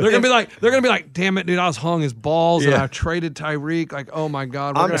 guys. They're going to be like, damn it, dude! I was hung his balls, and I traded Tyreek. Like, oh my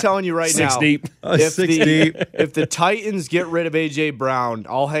god! I'm telling you right now, six deep. If the Titans get rid of AJ Brown,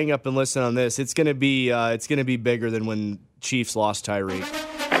 I'll hang up and listen on this. It's going to be bigger than when Chiefs lost Tyreek.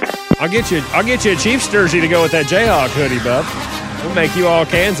 I'll get you a Chiefs jersey to go with that Jayhawk hoodie, bub. We'll make you all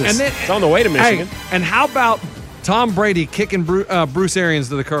Kansas. And then, it's on the way to Michigan. Hey, and how about Tom Brady kicking Bruce Arians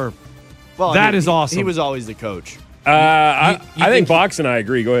to the curb? Well, that is awesome. He was always the coach. I think Box and I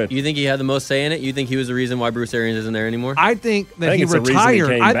agree. Go ahead. You think he had the most say in it? You think he was the reason why Bruce Arians isn't there anymore? I think that he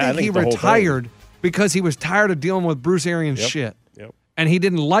retired. I think he retired because he was tired of dealing with Bruce Arians' shit. Yep. And he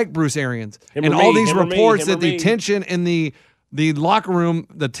didn't like Bruce Arians. Him and or all me, these him or me, reports him that or the me. tension in the locker room,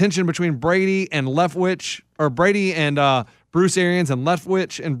 the tension between Brady and Leftwich, or Brady and Bruce Arians and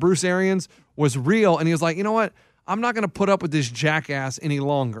Leftwich and Bruce Arians was real. And he was like, you know what? I'm not going to put up with this jackass any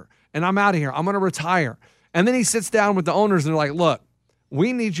longer. And I'm out of here. I'm going to retire. And then he sits down with the owners and they're like, look,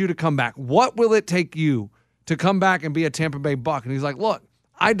 we need you to come back. What will it take you to come back and be a Tampa Bay Buck? And he's like, look,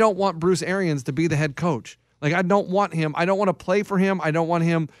 I don't want Bruce Arians to be the head coach. Like, I don't want him. I don't want to play for him. I don't want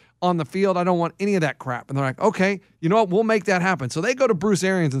him on the field. I don't want any of that crap. And they're like, okay, you know what? We'll make that happen. So they go to Bruce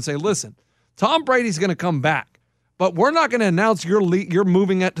Arians and say, listen, Tom Brady's going to come back, but we're not going to announce you're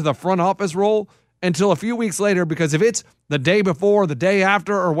moving it to the front office role until a few weeks later, because if it's the day before, the day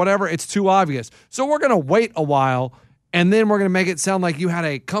after, or whatever, it's too obvious. So we're going to wait a while, and then we're going to make it sound like you had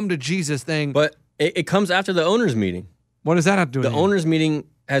a come to Jesus thing. But it comes after the owners meeting. What does that have to do with the owners meeting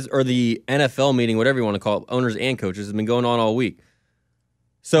or the NFL meeting, whatever you want to call it, owners and coaches, has been going on all week.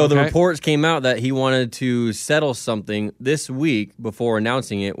 So the reports came out that he wanted to settle something this week before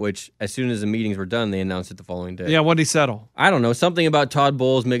announcing it, which as soon as the meetings were done, they announced it the following day. Yeah, what did he settle? I don't know. Something about Todd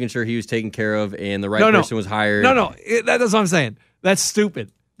Bowles making sure he was taken care of and the right person was hired. That's what I'm saying. That's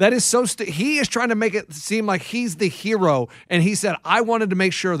stupid. That is so he is trying to make it seem like he's the hero, and he said, I wanted to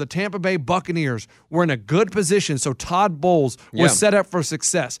make sure the Tampa Bay Buccaneers were in a good position so Todd Bowles was set up for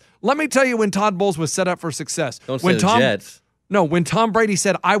success. Let me tell you when Todd Bowles was set up for success. Don't say the Jets. No, when Tom Brady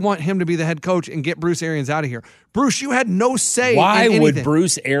said, I want him to be the head coach and get Bruce Arians out of here. Bruce, you had no say Why in anything. would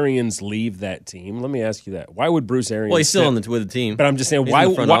Bruce Arians leave that team? Let me ask you that. Why would Bruce Arians? Well, he's still with the team. But I'm just saying, He's why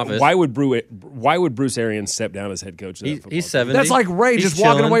in the front office. why would Bruce Arians step down as head coach? Of that football He's team? 70. That's like Ray He's just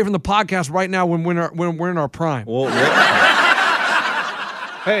walking chilling. away from the podcast right now when we're in our prime. Well,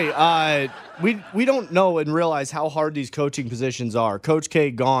 Hey, we don't know and realize how hard these coaching positions are. Coach K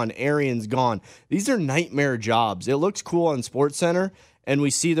gone, Arians gone. These are nightmare jobs. It looks cool on SportsCenter, and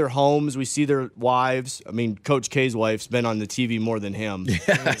we see their homes, we see their wives. I mean, Coach K's wife's been on the TV more than him.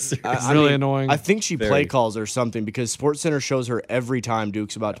 Yes, it's really annoying. I think she Very. play calls or something because SportsCenter shows her every time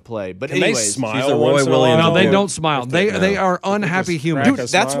Duke's about to play. But Can anyways, they smile she's a Roy once in a Williams. while? No, they don't smile. They are unhappy humans. dude, Crack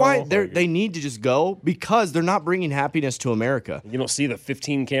a that's why smile. they need to just go because they're not bringing happiness to America. You don't see the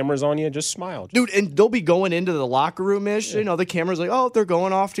 15 cameras on you. Just smile. Dude, and they'll be going into the locker room-ish. You know, the camera's like, oh, they're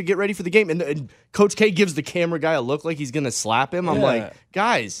going off to get ready for the game. And Coach K gives the camera guy a look like he's going to slap him. I'm Yeah. like,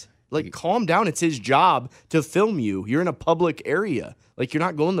 guys, like, calm down. It's his job to film you. You're in a public area. Like, you're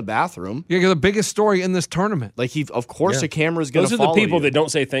not going to the bathroom. You're the biggest story in this tournament. Like, of course, a camera's going Those to are the follow people you. that don't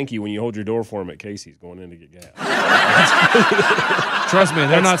say thank you when you hold your door for them at Casey's going in to get gas. Trust me,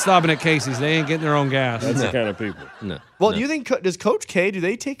 they're not stopping at Casey's. They ain't getting their own gas. That's the kind of people. No. Well, do you think, does Coach K, do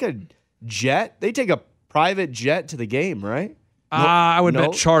they take a jet? They take a private jet to the game, right? I would no?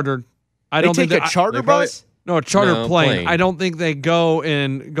 bet chartered. I They don't take think a charter they probably- bus? No, a charter No, plane. plane. I don't think they go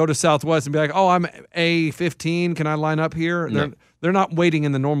to Southwest and be like, "Oh, I'm A15. Can I line up here?" No. They're not waiting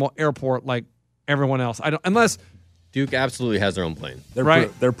in the normal airport like everyone else. I don't unless Duke absolutely has their own plane. They're Right.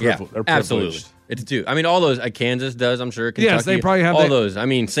 They're Yeah, privileged. They're absolutely. privileged. It's Duke. I mean, all those. Kansas does, I'm sure. Kentucky, Yes, they probably have all that- those. I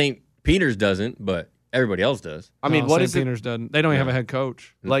mean, St. Peter's doesn't, but everybody else does. I mean, no, what St. is it? Peter's doesn't. They don't even have a head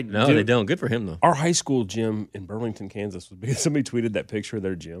coach. Like, No, dude, they don't. Good for him, though. Our high school gym in Burlington, Kansas was big. Somebody tweeted that picture of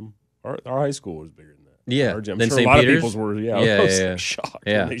their gym. Our high school was bigger than that. Yeah. Our gym. I'm Then sure St. a lot Peter's? of people's were. Yeah, Yeah, I was yeah. shocked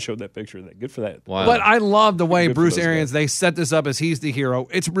Yeah. when they showed that picture of that. Good for that. Wow. But I love the way Good for Bruce those Arians, guys. they set this up as he's the hero.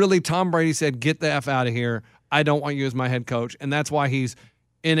 It's really Tom Brady said, "Get the F out of here. I don't want you as my head coach." And that's why he's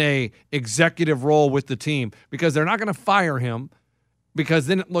in a executive role with the team, because they're not going to fire him, because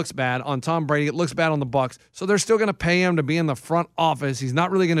then it looks bad on Tom Brady. It looks bad on the Bucs. So they're still going to pay him to be in the front office. He's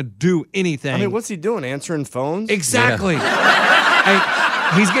not really going to do anything. I mean, what's he doing? Answering phones? Exactly. Hey,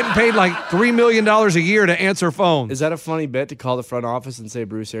 he's getting paid like $3 million a year to answer phones. Is that a funny bit to call the front office and say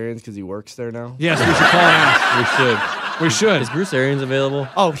Bruce Arians because he works there now? Yes, we should call and ask. We should. We should. Is Bruce Arians available?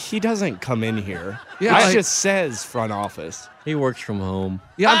 Oh, he doesn't come in here. Yeah, It just says front office. He works from home.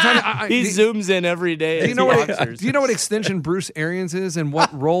 Yeah, I'm trying to. He zooms in every day. Do you know what extension Bruce Arians is and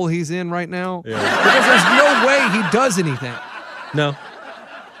what role he's in right now? Yeah. Because there's no way he does anything. No.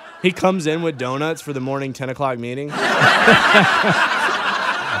 He comes in with donuts for the morning 10 o'clock meeting.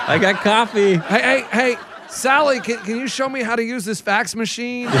 I got coffee. Hey, Sally, can you show me how to use this fax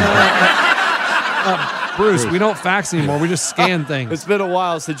machine? Bruce, we don't fax anymore. We just scan things. It's been a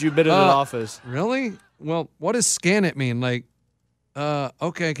while since you've been in an office. Really? Well, what does scan it mean? Like,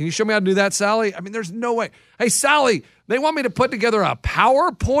 okay, can you show me how to do that, Sally? I mean, there's no way. Hey, Sally, they want me to put together a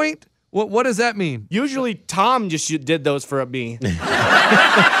PowerPoint? What does that mean? Usually Tom just did those for me.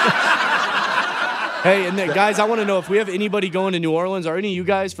 Hey, and then, guys, I want to know if we have anybody going to New Orleans. Are any of you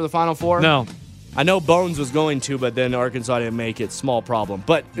guys for the Final Four? No. I know Bones was going to, but then Arkansas didn't make it. Small problem.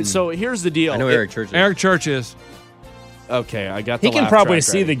 But so here's the deal. I know Eric Church is. Eric Church is. Okay, I got the He can laugh probably track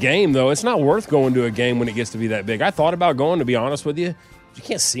see ready. the game, though. It's not worth going to a game when it gets to be that big. I thought about going, to be honest with you. You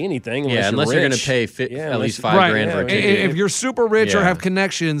can't see anything unless you're rich. going to pay at least $5 grand for a Right. ticket. If you're super rich or Yeah. have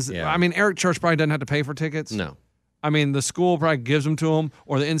connections, Yeah. I mean, Eric Church probably doesn't have to pay for tickets. No. I mean, the school probably gives them to him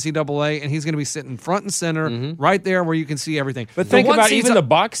or the NCAA, and he's going to be sitting front and center right there where you can see everything. But think about even the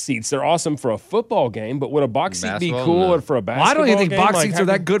box seats. They're awesome for a football game, but would a box seat be Basketball, cool no. for a Well, basketball I don't even think game? box Like, seats how are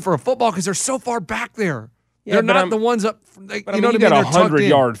that can- good for a football because they're so far back there. Yeah, They're but not the ones up. Like, But you know what I mean? got They're a tucked in.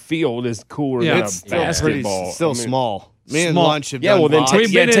 100-yard field is cooler than It's a still pretty, basketball. still I mean, small. Me and Small. Lunch have Yeah, done well, then box. take-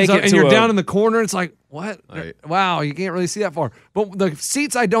 We've Yeah, been take in, it and to you're a- down in the corner. It's like, what? Right. Wow, you can't really see that far. But the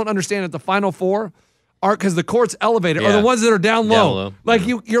seats I don't understand at the Final Four are because the court's elevated, are the Yeah. ones that are down low. Down low. Like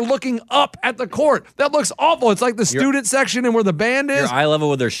you're looking up at the court. That looks awful. It's like the student section and where the band You're is. eye level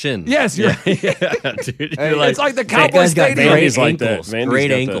with their shin. Yes, you're. Yeah, dude. Hey, You're it's like the that Cowboy guy's got Stadium. great Vandy's like that. ankles. Vandy's Great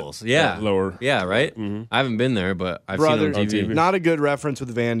got that- ankles. Yeah. that lower. Yeah, right? I haven't been there, but I've Brother, seen it on TV. not a good reference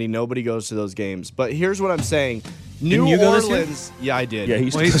with Vandy. Nobody goes to those games. But here's what I'm saying. Didn't New you go this year? Orleans. Yeah, I did. Yeah,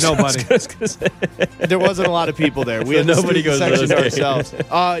 he's nobody. There wasn't a lot of people there. We So had the nobody student goes to section those to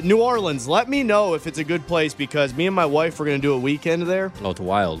ourselves. New Orleans, let me know if it's a good place because me and my wife were going to do a weekend there. Oh, it's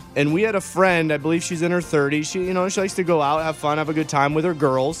wild. And we had a friend, I believe she's in her 30s. She likes to go out, have fun, have a good time with her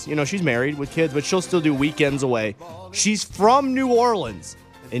girls. She's married with kids, but she'll still do weekends away. She's from New Orleans,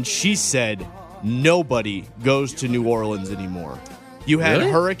 and she said nobody goes to New Orleans anymore. You had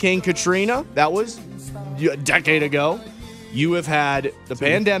Really? Hurricane Katrina. That was a decade ago. You have had the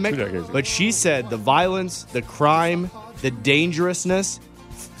pandemic, 2 decades ago. but she said the violence, the crime, the dangerousness,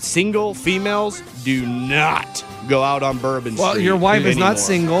 single females do not go out on Bourbon Well, Street your wife is not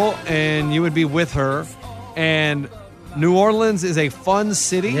anymore. single, and you would be with her. And New Orleans is a fun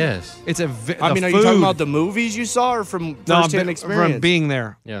city. Yes. It's a. I mean, are you talking about the movies you saw or from first-hand experience? From being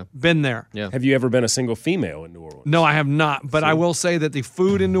there. Yeah. Been there. Yeah. Have you ever been a single female in New Orleans? No, I have not. But I will say that the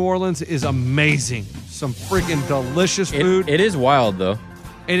food in New Orleans is amazing. Some freaking delicious food. It is wild, though.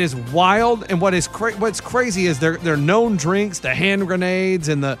 It is wild, and what's crazy is their known drinks, the hand grenades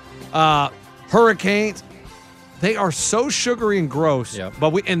and the hurricanes. They are so sugary and gross. Yep. But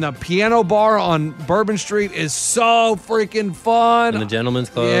the piano bar on Bourbon Street is so freaking fun. In the Gentleman's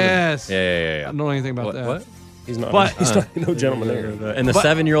Club. Yes. Yeah. I don't know anything about that. What? He's not. But- he's not no gentleman there. And the But-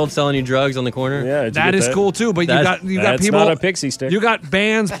 7-year-old selling you drugs on the corner? Yeah, did you That get is cool too, but you got that's people. not a pixie stick. You got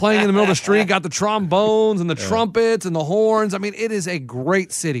bands playing in the middle of the street. Got the trombones and the trumpets and the horns. I mean, it is a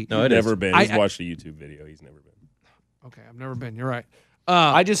great city. No, He's it never is. been. He's watched a YouTube video. He's never been. Okay, I've never been. You're right.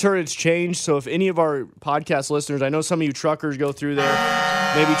 I just heard it's changed. So if any of our podcast listeners, I know some of you truckers go through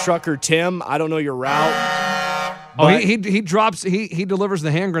there. Maybe Trucker Tim, I don't know your route. Oh, but he drops. He delivers the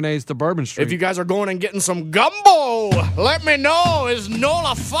hand grenades to Bourbon Street. if you guys are going and getting some gumbo, let me know. Is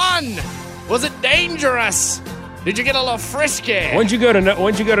NOLA fun? Was it dangerous? Did you get a little frisky? When'd you go to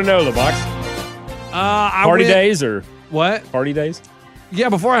NOLA, Box? I Party went- days or What? party days? Yeah,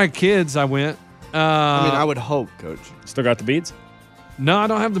 before I had kids, I went. I mean, I would hope, Coach. Still got the beads? No, I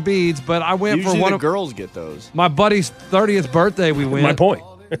don't have the beads, but I went Usually for one the of girls get those. my buddy's 30th birthday. We went. My point.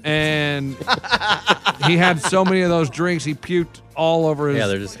 And he had so many of those drinks, he puked all over his. Yeah,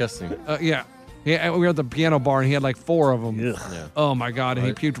 they're disgusting. Yeah. We were at the piano bar, and he had like 4 of them. Yeah. Oh my god! And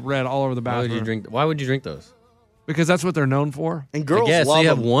he puked red all over the Why bathroom. would you drink those? Because that's what they're known for. And girls I guess love so you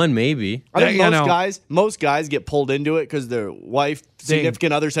have them. one, maybe. I think Yeah, you know. most guys get pulled into it because their wife,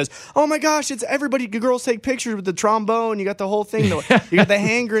 significant other says, "Oh my gosh, it's everybody. Girls take pictures with the trombone. You got the whole thing. You got the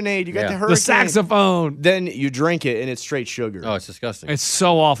hand grenade. You got Yeah. the The hurricane, The saxophone. Then you drink it and it's straight sugar. Oh, it's disgusting. It's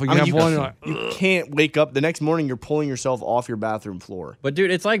so awful. You I mean, have you, one. You're like, you can't wake up the next morning. You're pulling yourself off your bathroom floor. But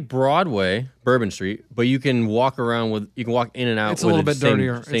dude, it's like Broadway, Bourbon Street, but you can walk in and out. It's a with little the bit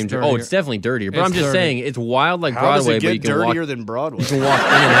dirtier. Same It's Oh, dirtier. it's definitely dirtier. But It's I'm just dirty. saying, it's wild like How does Broadway, it but you get can walk. dirtier than Broadway? You can walk in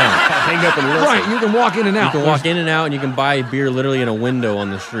and out. Hang up and listen. Right, you can walk in and out. You can walk in and out, and you can buy beer literally in a window on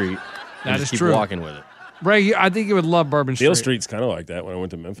the street. And That just is keep true. walking with it. Ray, I think you would love Bourbon Street. Beale Street's kind of like that when I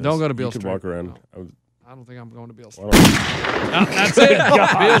went to Memphis. Don't go to Beale You could Street. walk around. I don't think I'm going to Beale Street. That's it.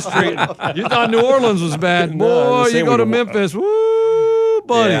 Beale Street. You thought New Orleans was bad. No, Boy, I'm just you saying go we to could Memphis. Woo,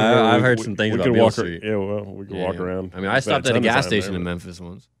 buddy. Yeah, I've heard some things we about could Beale walk. Street. Yeah, well, we could walk around. I mean, I stopped at a gas station in Memphis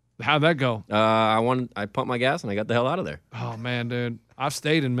once. How'd that go? I pumped my gas and I got the hell out of there. Oh, man, dude. I've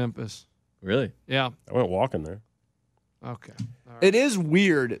stayed in Memphis. Really? Yeah. I went walking there. Okay. It is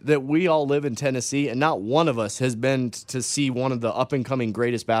weird that we all live in Tennessee and not one of us has been to see one of the up-and-coming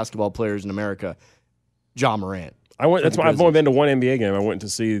greatest basketball players in America, Ja Morant. That's why I've only been to one NBA game. I went to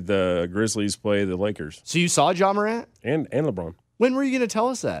see the Grizzlies play the Lakers. So you saw Ja Morant? And LeBron. When were you going to tell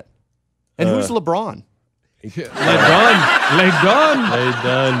us that? And who's LeBron? Lay done.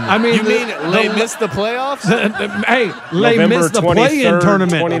 I mean, you mean they missed the playoffs? Hey, they November missed the play-in 23rd,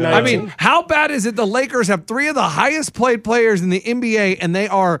 tournament. 2019. I mean, how bad is it the Lakers have three of the highest played players in the NBA, and they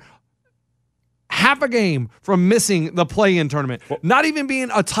are half a game from missing the play-in tournament? Not even being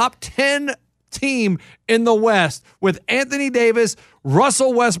a top 10 team in the West with Anthony Davis,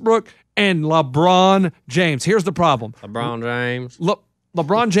 Russell Westbrook, and LeBron James. Here's the problem. LeBron James.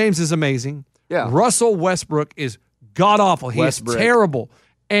 LeBron James is amazing. Yeah. Russell Westbrook is god-awful. He Westbrook. is terrible.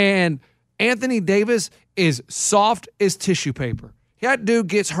 And Anthony Davis is soft as tissue paper. That dude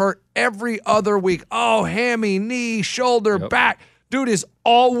gets hurt every other week. Oh, hammy, knee, shoulder, back. Dude is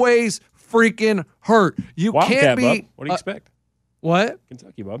always freaking hurt. You Wildcat, can't be. Bub. What do you expect? What?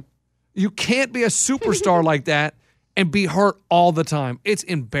 Kentucky, Bob. You can't be a superstar like that and be hurt all the time. It's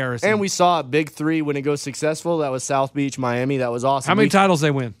embarrassing. And we saw it, Big Three, when it goes successsual. That was South Beach, Miami. That was awesome. How many titles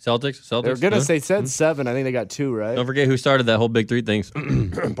they win? Celtics. They're going to Huh? say said 7. I think they got 2, right? Don't forget who started that whole Big Three things.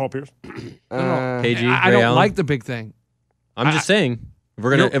 Paul Pierce. KG. I Ray don't Allen. like the big thing. I'm just saying. If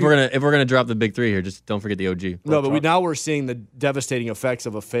we're gonna drop the Big Three here, just don't forget the OG. No, but now we're seeing the devastating effects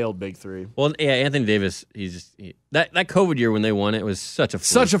of a failed Big Three. Well, yeah, Anthony Davis. That COVID year when they won it was such a fluke.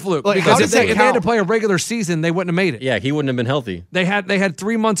 Such a fluke. Like, because how if does that they had to count? play a regular season, they wouldn't have made it. Yeah, he wouldn't have been healthy. They had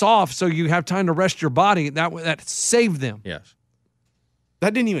 3 months off, so you have time to rest your body. That saved them. Yes.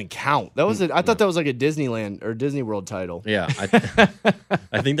 That didn't even count. That was I thought that was like a Disneyland or Disney World title. Yeah,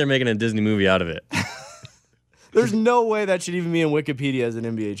 I think they're making a Disney movie out of it. There's no way that should even be in Wikipedia as an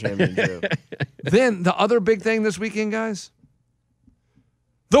NBA championship. Then the other big thing this weekend, guys.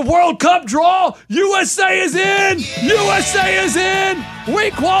 The World Cup draw. USA is in. USA is in.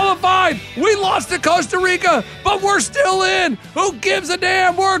 We qualified. We lost to Costa Rica, but we're still in. Who gives a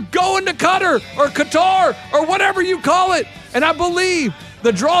damn? We're going to Qatar or Qatar or whatever you call it. And I believe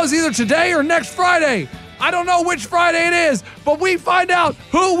the draw is either today or next Friday. I don't know which Friday it is, but we find out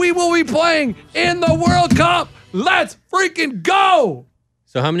who we will be playing in the World Cup. Let's freaking go.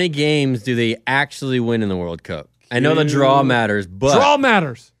 So how many games do they actually win in the World Cup? I know the draw matters, but Draw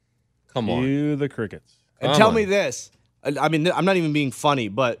matters. come on. Cue the crickets. And Come tell on. me this. I mean, I'm not even being funny,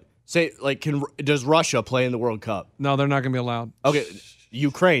 but say, like, does Russia play in the World Cup? No, they're not going to be allowed. Okay,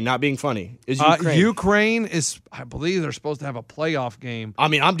 Ukraine, not being funny. Is Ukraine? Ukraine is, I believe they're supposed to have a playoff game. I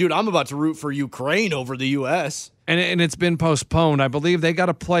mean, I'm about to root for Ukraine over the U.S. And it's been postponed. I believe they got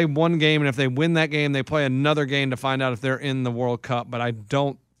to play one game, and if they win that game, they play another game to find out if they're in the World Cup. But I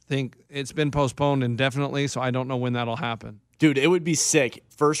don't think it's been postponed indefinitely, so I don't know when that'll happen. Dude, it would be sick.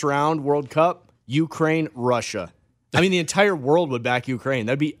 First round World Cup, Ukraine, Russia. I mean, the entire world would back Ukraine.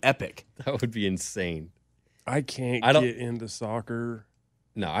 That'd be epic. That would be insane. I can't I don't- get into soccer.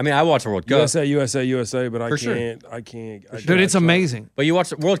 No, I mean I watch the World Cup. USA, but I For sure. can't. I can't. Dude, it's amazing. But you watch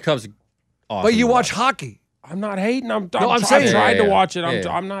the World Cup's awesome. But you to watch hockey. I'm not hating. I'm saying- tried to Yeah, watch it.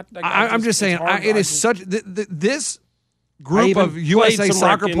 yeah. I'm not. I'm just saying, it is such. This I group even of USA played some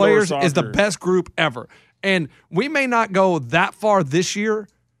soccer rec indoor players is the soccer. best group ever. And we may not go that far this year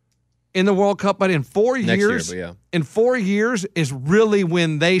in the World Cup, but in 4 Next year, years, but yeah. in 4 years is really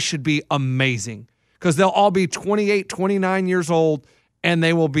when they should be amazing because they'll all be 28, 29 years old, and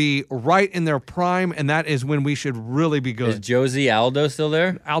they will be right in their prime, and that is when we should really be Is good. Josie Aldo still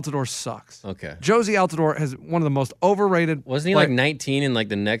there? Altidore sucks. Okay. Josie Altidore has one of the most overrated. Wasn't he like 19 in like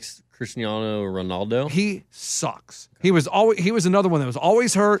the next Cristiano Ronaldo? He sucks. He was another one that was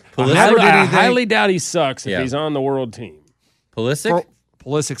always hurt. Pulisic? Never did I anything. highly doubt he sucks if Yeah. he's on the world team. Pulisic?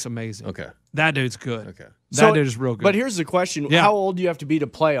 Pulisic's amazing. Okay. That dude's good. Okay. That dude is real good. But here's the question. Yeah. How old do you have to be to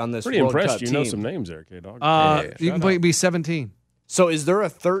play on this Pretty World impressed. Cup You team? know some names there, K-Dog. You can be 17. So is there a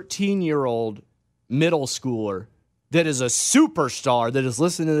 13-year-old middle schooler that is a superstar that is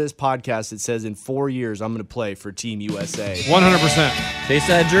listening to this podcast that says in 4 years I'm going to play for Team USA. 100%. Chase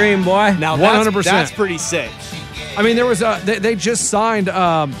that dream, boy. Now 100%. That's pretty sick. I mean, there was they just signed.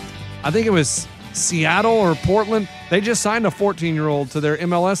 I think it was Seattle or Portland. They just signed a 14-year-old to their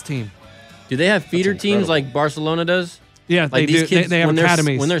MLS team. Do they have feeder teams like Barcelona does? Yeah, like they these do. kids, They have when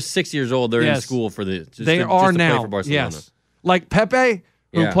academies. When they're 6 years old, they're in school for the. They are to now. play for Barcelona. Yes, like Pepe,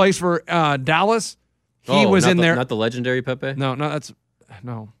 who Yeah. plays for Dallas. He was in there. Not the legendary Pepe. No, that's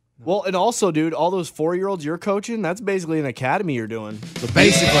no. Well, and also, dude, all those 4-year-olds you're coaching, that's basically an academy you're doing.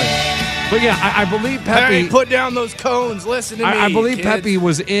 Basically. But yeah, I believe Pepe. Hey, put down those cones. Listen to me. I believe kids. Pepe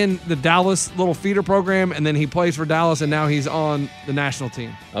was in the Dallas little feeder program, and then he plays for Dallas, and now he's on the national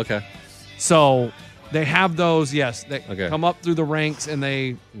team. Okay. So they have those, yes. They Okay. come up through the ranks, and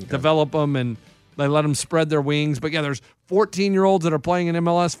they develop them, and they let them spread their wings. But yeah, there's 14-year-olds that are playing in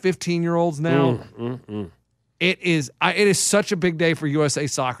MLS, 15-year-olds now. It is such a big day for USA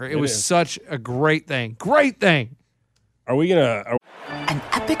Soccer. It was such a great thing. Great thing. Are we gonna? An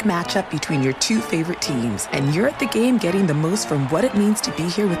epic matchup between your two favorite teams, and you're at the game getting the most from what it means to be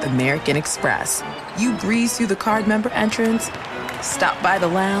here with American Express. You breeze through the card member entrance, stop by the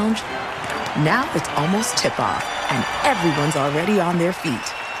lounge. Now it's almost tip-off, and everyone's already on their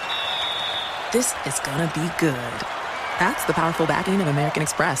feet. This is gonna be good. That's the powerful backing of American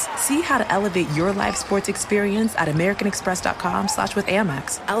Express. See how to elevate your live sports experience at americanexpress.com/with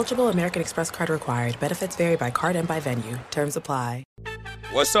Amex. Eligible American Express card required. Benefits vary by card and by venue. Terms apply.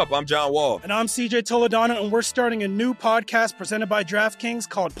 What's up? I'm John Wall. And I'm CJ Toledano, and we're starting a new podcast presented by DraftKings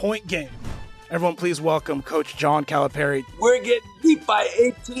called Point Game. Everyone, please welcome Coach John Calipari. We're getting beat by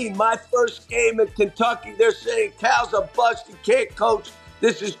 18. My first game in Kentucky, they're saying Cal's a bust. He can't coach.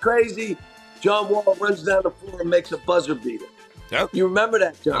 This is crazy. John Wall runs down the floor and makes a buzzer beater. Yep. You remember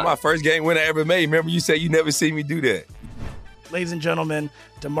that, John? That's my first game winner I ever made. Remember you said you never see me do that. Ladies and gentlemen,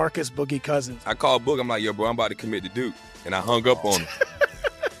 DeMarcus Boogie Cousins. I called Book. I'm like, yo, bro, I'm about to commit to Duke. And I hung up on him.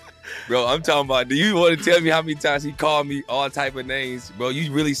 Bro, I'm talking about, do you want to tell me how many times he called me all type of names? Bro,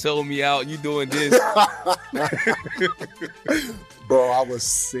 you really sold me out. You doing this. Bro, I was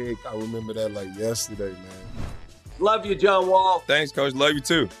sick. I remember that like yesterday, man. Love you, John Wall. Thanks, Coach. Love you,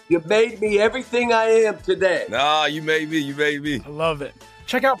 too. You made me everything I am today. Nah, you made me. You made me. I love it.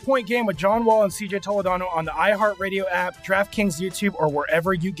 Check out Point Game with John Wall and CJ Toledano on the iHeartRadio app, DraftKings YouTube, or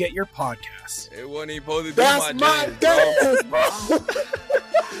wherever you get your podcasts. It wasn't even supposed to be That's my dance, bro.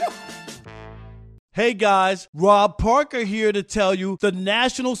 Hey guys, Rob Parker here to tell you the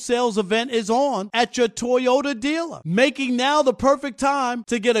national sales event is on at your Toyota dealer, making now the perfect time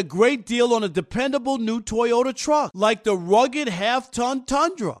to get a great deal on a dependable new Toyota truck like the rugged half-ton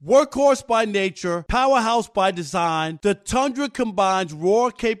Tundra. Workhorse by nature, powerhouse by design, the Tundra combines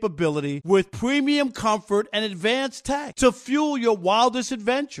raw capability with premium comfort and advanced tech to fuel your wildest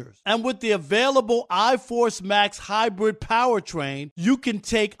adventures. And with the available iForce Max hybrid powertrain, you can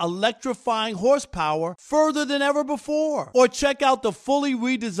take electrifying horsepower further than ever before. Or check out the fully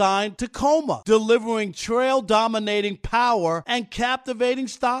redesigned Tacoma, delivering trail-dominating power and captivating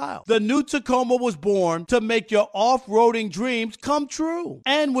style. The new Tacoma was born to make your off-roading dreams come true.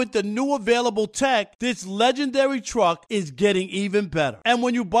 And with the new available tech, this legendary truck is getting even better. And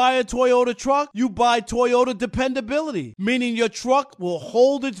when you buy a Toyota truck, you buy Toyota dependability, meaning your truck will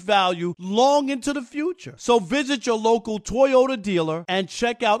hold its value long into the future. So visit your local Toyota dealer and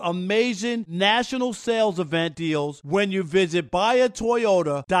check out amazing national sales event deals when you visit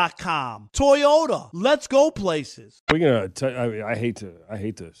buyatoyota.com. Toyota, let's go places. We're gonna. I hate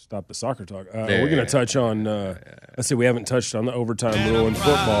to stop the soccer talk. We're gonna touch on. Let's see. We haven't touched on the overtime rule in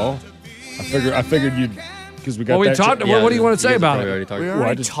football. I figured you'd. Because we got. Well, we talked. What do you want to say about it? We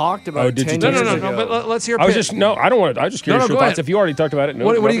already talked about it. Did you? No. But let's hear. I was just I don't want. I was just curious your thoughts. If you already talked about it,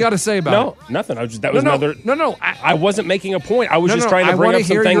 what do you got to say about it? No, nothing. I was just another. No. I wasn't making a point. I was just trying to bring up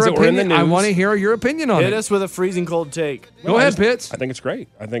some things that were in the news. I want to hear your opinion on it. Hit us with a freezing cold take. Go ahead, Pitts. I think it's great.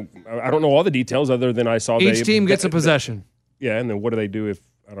 I don't know all the details other than I saw. Each team gets a possession. Yeah, and then what do they do if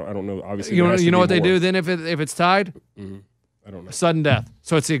I don't know? Obviously, you know what they do then if it's tied. Mm-hmm. I don't know. Sudden death.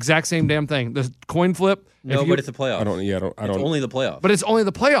 So it's the exact same damn thing. The coin flip. No, but it's the playoffs. I don't. It's only the playoffs. But it's only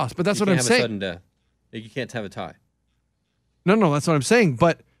the playoffs. But that's what I'm saying. You can't have a sudden death. You can't have a tie. No, that's what I'm saying.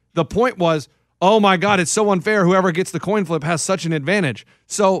 But the point was, oh my God, it's so unfair. Whoever gets the coin flip has such an advantage.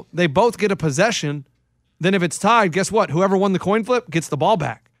 So they both get a possession. Then if it's tied, guess what? Whoever won the coin flip gets the ball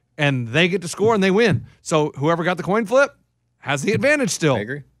back, and they get to score and they win. So whoever got the coin flip has the advantage still. I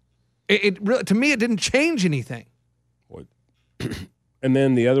agree. It really, to me, it didn't change anything. And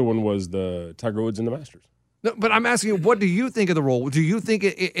then the other one was the Tiger Woods and the Masters. No, but I'm asking you, what do you think of the rule? Do you think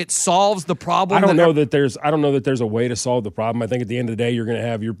it solves the problem? I don't know that there's a way to solve the problem. I think at the end of the day, you're going to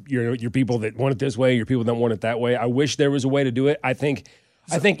have your people that want it this way, your people that want it that way. I wish there was a way to do it. I think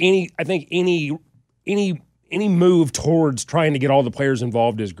any move towards trying to get all the players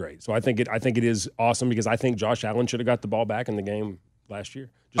involved is great. So I think it is awesome because I think Josh Allen should have got the ball back in the game last year.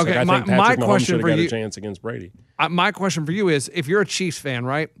 Just okay, like I think Patrick Mahomes should have got a chance against Brady. My question for you is, if you're a Chiefs fan,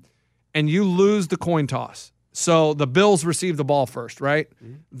 right, and you lose the coin toss, so the Bills receive the ball first, right?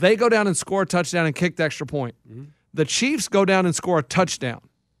 Mm-hmm. They go down and score a touchdown and kick the extra point. Mm-hmm. The Chiefs go down and score a touchdown.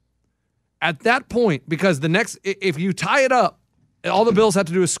 At that point, because if you tie it up, all the Bills have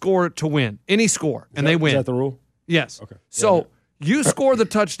to do is score to win. Any score, and they win. Is that the rule? Yes. Okay. So you score the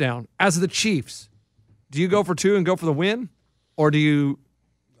touchdown as the Chiefs. Do you go for 2 and go for the win? Or do you...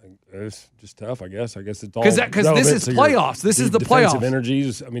 It's just tough, I guess. It's all because this is playoffs. This is the playoffs.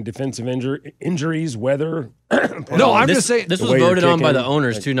 Defensive injuries, weather. No, I'm just saying this was voted on by the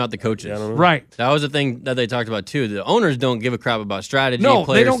owners too, not the coaches. Right. That was the thing that they talked about too. The owners don't give a crap about strategy. No,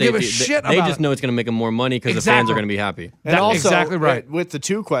 player they don't safety. give a shit. They just know it's going to make them more money because the fans are going to be happy. And also, exactly right. With the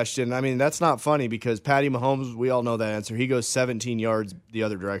 2 question, I mean that's not funny because Patty Mahomes, we all know that answer. He goes 17 yards the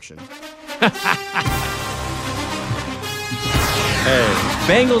other direction. Hey,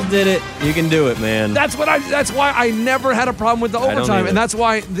 Bengals did it. You can do it, man. That's why I never had a problem with the overtime, and that's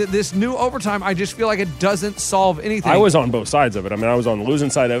why this new overtime. I just feel like it doesn't solve anything. I was on both sides of it. I mean, I was on the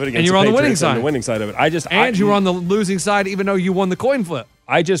losing side of it, and you're on the winning side. The winning side of it. You were on the losing side, even though you won the coin flip.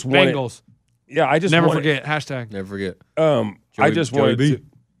 I just wanted Bengals. Yeah, I just never wanted, forget. Hashtag never forget. I just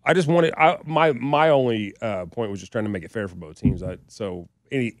wanted. My only point was just trying to make it fair for both teams. So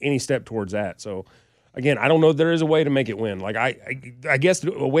any step towards that. So. Again, I don't know if there is a way to make it win. Like I guess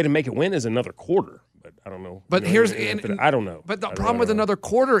a way to make it win is another quarter, but I don't know. But I don't know. But the problem with another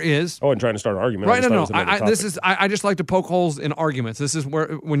quarter is and trying to start an argument. Right? No. I just like to poke holes in arguments. This is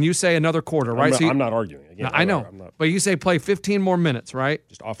where when you say another quarter, right? I'm not arguing. Again, I know, but you say play 15 more minutes, right?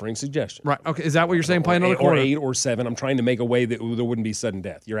 Just offering suggestions. Right. Okay. Is that what you're saying? Play another quarter, or 8 or 7. I'm trying to make a way that there wouldn't be sudden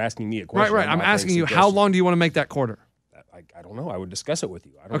death. You're asking me a question. Right. I'm asking you, how long do you want to make that quarter? I don't know. I would discuss it with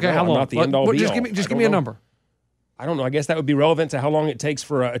you. I don't okay. know. How long? I'm not the end all be all. Just give me a number. I don't know. I guess that would be relevant to how long it takes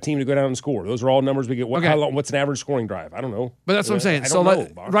for a team to go down and score. Those are all numbers we get. What's an average scoring drive? I don't know. But that's what I'm saying. So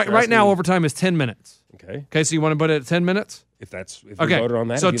right now, overtime is 10 minutes. Okay. So you want to put it at 10 minutes? If we voted on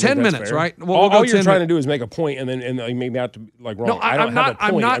that. So 10 minutes, right? All you're trying to do is make a point, and then make me out to wrong. No, I don't have a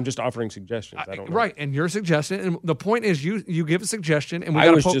point. I'm just offering suggestions. I don't know. Right, and your suggestion, and the point is you give a suggestion, and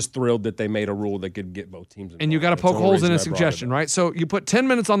I was just thrilled that they made a rule that could get both teams involved. And you got to poke holes in a suggestion, right? So you put 10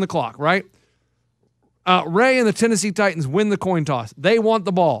 minutes on the clock, right? Ray and the Tennessee Titans win the coin toss. They want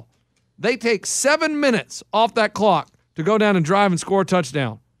the ball. They take 7 minutes off that clock to go down and drive and score a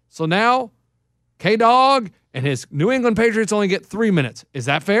touchdown. So now, K-Dog and his New England Patriots only get 3 minutes. Is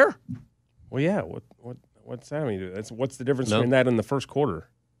that fair? Well, yeah. What's that mean? What's the difference between that and the first quarter?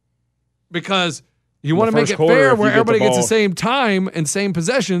 Because you want to make it fair where everybody gets the same time and same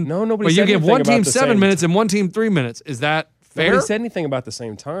possession. No, nobody. But you give one team 7 minutes and one team 3 minutes. Is that fair? Nobody said anything about the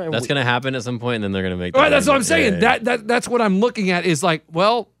same time. That's going to happen at some point, and then they're going to make. Right, that's what I'm saying. Yeah. That's what I'm looking at. Is like,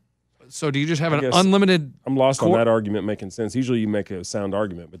 well, so do you just have an unlimited? I'm lost on that argument making sense. Usually, you make a sound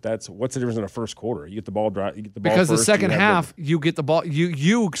argument, but what's the difference in a first quarter? You get the ball drive. You get the ball because first, the second half you get the ball.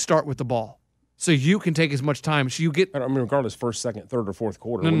 You start with the ball, so you can take as much time. So you get. I mean, regardless, first, second, third, or fourth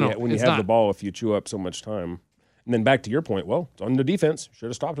quarter. No, when you have the ball, if you chew up so much time, and then back to your point. Well, it's on the defense. Should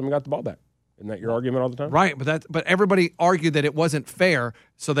have stopped him and got the ball back. Isn't that your argument all the time? Right, but everybody argued that it wasn't fair,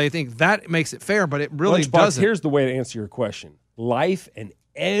 so they think that makes it fair, but it really doesn't. Here's the way to answer your question. Life and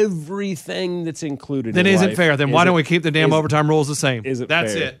everything that's included then in isn't life fair. Then why don't we keep the damn overtime rules the same?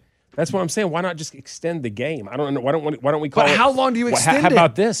 That's fair. it. That's what I'm saying. Why not just extend the game? I don't know. Why don't we call it? But how long do you extend it? How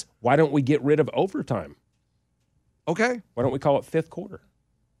about this? Why don't we get rid of overtime? Okay. Why don't we call it fifth quarter?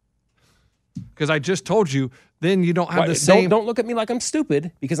 Because I just told you, then you don't have the same. Don't look at me like I'm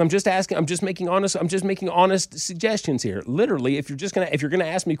stupid because I'm just asking. I'm just making honest suggestions here. Literally, if you're gonna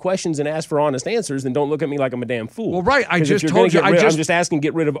ask me questions and ask for honest answers, then don't look at me like I'm a damn fool. Well, right. I just told you. I'm just asking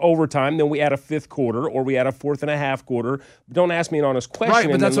get rid of overtime. Then we add a fifth quarter or we add a fourth and a half quarter. Don't ask me an honest question. Right,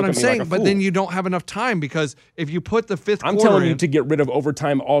 but that's what I'm saying. Like but then you don't have enough time because if you put the fifth quarter, I'm telling you to get rid of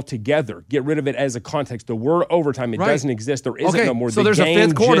overtime altogether. Get rid of it as a context. The word overtime, it doesn't exist. There isn't no more. So the there's game a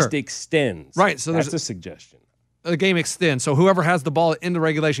fifth quarter. Just extends. Right. So that's a suggestion. The game extends. So whoever has the ball in the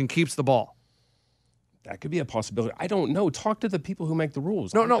regulation keeps the ball. That could be a possibility. I don't know. Talk to the people who make the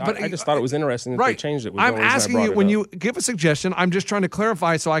rules. No, but I just thought it was interesting that they changed it. I'm asking you when you give a suggestion. I'm just trying to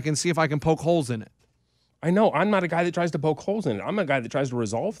clarify so I can see if I can poke holes in it. I know. I'm not a guy that tries to poke holes in it. I'm a guy that tries to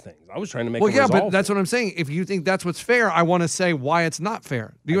resolve things. I was trying to make Well, it yeah, resolve but that's what I'm saying. If you think that's what's fair, I want to say why it's not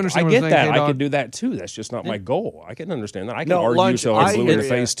fair. Do you understand I what get I'm saying, that. K-Dog? I could do that too. That's just not my goal. I can understand that. I can No, argue Lunch, till I'm I blue in hear the ya.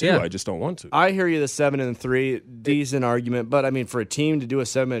 face too. Yeah. I just don't want to. I hear you, the 7-3, decent argument. But, I mean, for a team to do a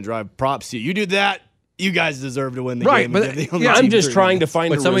 7-minute drive, props to you. You do that, you guys deserve to win the Right, game. but and give the other yeah, team I'm just 3 trying to minutes. find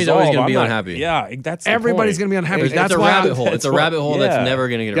But a somebody's resolve. always gonna be I'm not- unhappy. Yeah, that's the Everybody's point. going to be unhappy. It's That's a why rabbit hole. It's a rabbit hole that's Yeah. never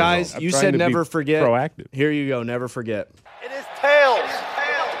going to get Guys, resolved. you trying said to be never forget. proactive. Here you go, never forget. It is tails.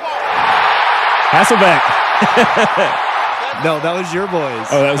 Hasselbeck. No, that was your boys.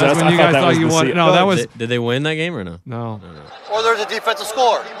 Oh, that was That's us. when I you thought guys that thought was you the won. C- No, that was Did they win that game or no? no. Or there's a defensive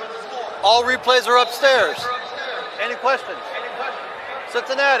score. All replays are upstairs. Any questions?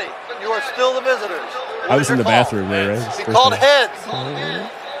 Cincinnati, you are still the visitors. I was in the bathroom there, right? He called heads.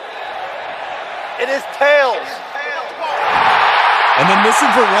 It is tails. And then this is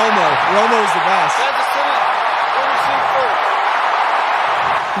for Romo. Romo's the best. Kansas City, will receive first.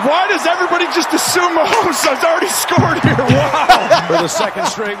 Why does everybody just assume Mahomes has already scored here? Wow. For the second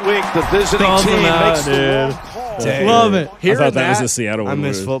straight week, the visiting Stomping team out, makes the dude. wrong call. Dang. Love it. Hearing I thought that was the Seattle I one.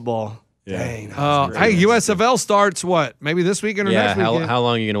 miss football. Yeah. Dang. that was great. Hey, USFL starts what? Maybe this weekend or Yeah, next weekend? how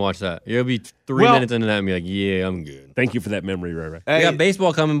long are you going to watch that? You'll be 3 Well- minutes into that and be like, yeah, I'm good. Thank you for that memory, Ray Ray. We Hey, got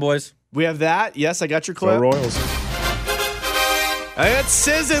baseball coming, boys. we have that. Yes, I got your Go clip. Royals. It's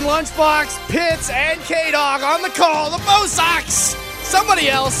Sizz and Lunchbox, Pitts, and K-Dog on the call. The Bo Sox. Somebody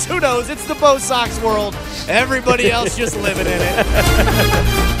else. Who knows? It's the Bo Sox world. Everybody else just living in it.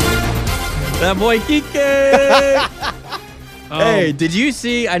 That boy Kike. Hey, did you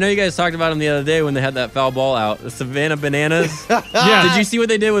see? I know you guys talked about him the other day when they had that foul ball out. The Savannah Bananas. Yeah. Did you see what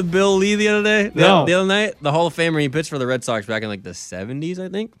they did with Bill Lee the other day? No. The other night, the Hall of Famer. He pitched for the Red Sox back in like the 70s, I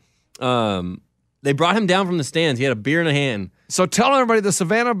think. They brought him down from the stands. He had a beer in a hand. So tell everybody the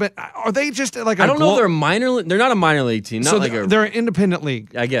Savannah, are they just like a I don't know if they're a minor. They're not a minor league team. Not so like they're an independent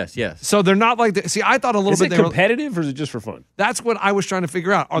league. I guess yes. So they're not like see. I thought a little Is bit it they were. competitive or is it just for fun? That's what I was trying to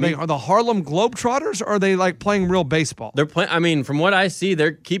figure out. Are they the Harlem Globetrotters or are they like playing real baseball? They're playing. I mean, from what I see,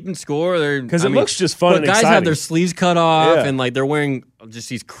 they're keeping score. They're 'Cause I it mean, looks just fun But and guys exciting. have their sleeves cut off Yeah. and like they're wearing just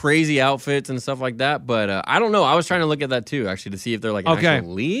these crazy outfits and stuff like that. But I don't know. I was trying to look at that too, actually, to see if they're like an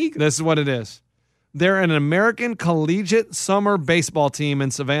actual league. This is what it is. They're an American collegiate summer baseball team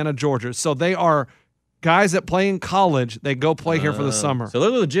in Savannah, Georgia. So they are guys that play in college. They go play here for the summer. So they're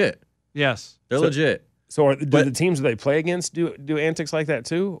legit. Yes, They're legit. So do the teams that they play against do antics like that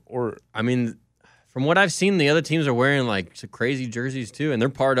too? Or I mean, from what I've seen, the other teams are wearing like some crazy jerseys too, and they're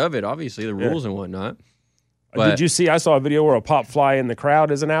part of it, obviously, the rules and whatnot. But, did you see? I saw a video where a pop fly in the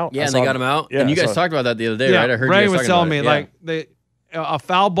crowd isn't out. Yeah, I and they saw- got him out. Yeah, and you I guys saw- talked about that the other day, right? I heard Ray you guys was talking telling about me it. Yeah. a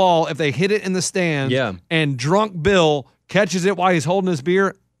foul ball if they hit it in the stands. Yeah. And drunk Bill catches it while he's holding his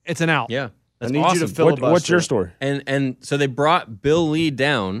beer, it's an out. Yeah. That's I need awesome. you to filibuster. What's your story? And so they brought Bill Lee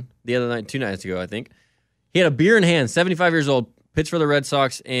down the other night, 2 nights ago, I think. He had a beer in hand, 75 years old, pitched for the Red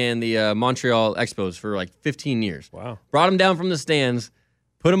Sox and the Montreal Expos for like 15 years. Wow. Brought him down from the stands,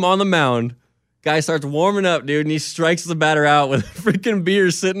 put him on the mound. Guy starts warming up, dude, and he strikes the batter out with a freaking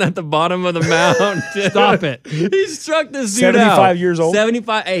beer sitting at the bottom of the mound. Dude. Stop it. He struck this dude 75 out. years old?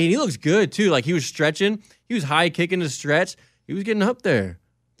 75. Hey, he looks good, too. Like, he was stretching. He was high kicking to stretch. He was getting up there.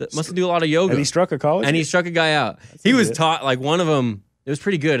 That must do a lot of yoga. And he struck a college. And he struck a guy out. He was good. taught, like, one of them, it was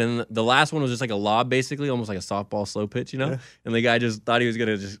pretty good. And the last one was just like a lob, basically, almost like a softball slow pitch, you know? And the guy just thought he was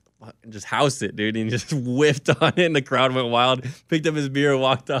going to just house it, dude. And he just whiffed on it, and the crowd went wild, picked up his beer,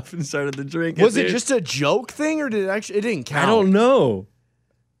 walked off, and started to drink. Was it dude. just a joke thing, or did it didn't count? I don't know.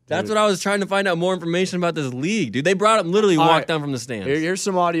 That's what I was trying to find out more information about this league, dude. They brought him, literally All walked right. down from the stands. Here's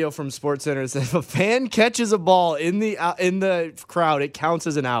some audio from SportsCenter. It says if a fan catches a ball in the crowd, it counts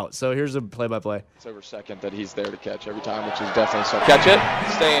as an out. So here's a play-by-play. It's over second that he's there to catch every time, which is definitely so. Catch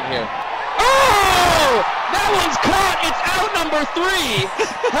it, stay in here. Oh! That one's caught. It's out number 3.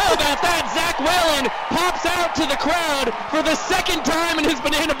 How about that? Zach Whalen pops out to the crowd for the second time in his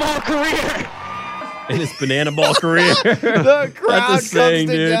banana ball career. In his banana ball career. The crowd That's a saying,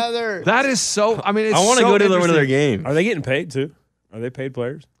 comes dude. together. That is so. I mean, it's I want to so go to one of their interesting. games. Are they getting paid too? Are they paid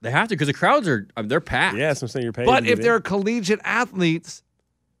players? They have to because the crowds are they're packed. Yeah, so I'm saying you're paid. But to if be they're there. collegiate athletes,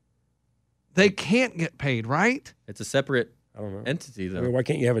 they can't get paid, right? It's a separate I don't know. entity, though. I mean, why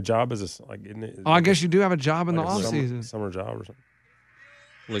can't you have a job as a like? Isn't it, Oh, I guess you do have a job in like the a off season, summer job or something.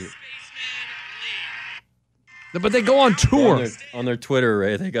 Look, but they go on tour. on their Twitter,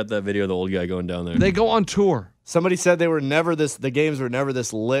 right? They got that video of the old guy going down there. They go on tour. Somebody said they were never this. The games were never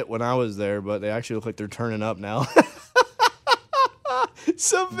this lit when I was there, but they actually look like they're turning up now.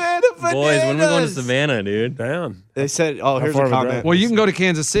 Savannah Bananas. Boys, when are we going to Savannah, dude? Down. They said, oh, here's far a of a comment. drive? Well, you can go to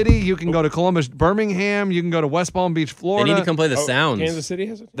Kansas City. You can go to Columbus, Birmingham. You can go to West Palm Beach, They Florida. need to come play the Sounds. Kansas City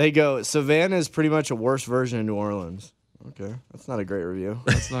has it? They go, Savannah is pretty much a worse version of New Orleans. Okay. That's not a great review.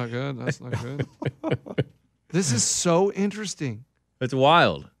 That's not good. That's not good. This is so interesting. It's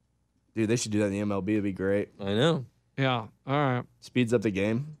wild. Dude, they should do that in the MLB. It'd be great. I know. Yeah. All right. Speeds up the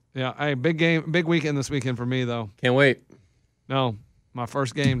game. Yeah. Hey, big game, big weekend this weekend for me though. Can't wait. No, my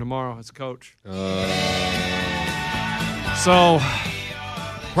first game tomorrow as a coach. So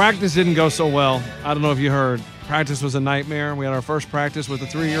practice didn't go so well. I don't know if you heard. Practice was a nightmare. We had our first practice with the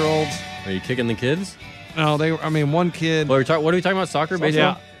 3-year-olds. Are you kicking the kids? No, one kid. What are we talking about? Soccer,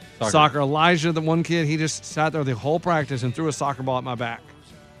 baseball? Yeah. Soccer. Elijah, the one kid, he just sat there the whole practice and threw a soccer ball at my back.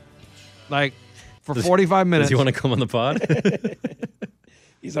 Like, for 45 minutes. Does he want to come on the pod?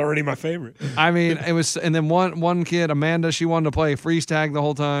 He's already my favorite. I mean, it was, and then one kid, Amanda, she wanted to play freeze tag the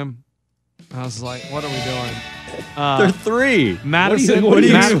whole time. I was like, what are we doing? They're 3. Madison, What do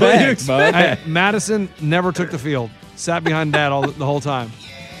you expect? Madison never took the field. Sat behind Dad the whole time.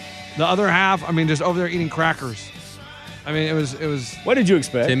 The other half, I mean, just over there eating crackers. I mean, it was. What did you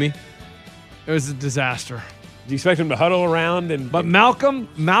expect? Timmy? It was a disaster. Did you expect him to huddle around and? But Malcolm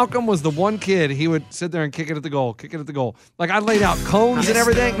was the one kid. He would sit there and kick it at the goal. Like I laid out cones and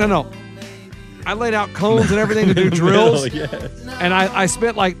everything. No. I laid out cones and everything to do drills. Yes. And I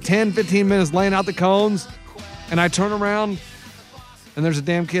spent like 10, 15 minutes laying out the cones. And I turn around, and there's a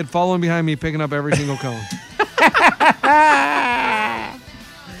damn kid following behind me picking up every single cone.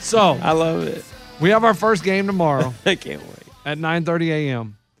 So I love it. We have our first game tomorrow. I can't wait. At 9:30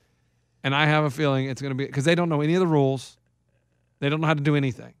 a.m. And I have a feeling it's going to be, because they don't know any of the rules. They don't know how to do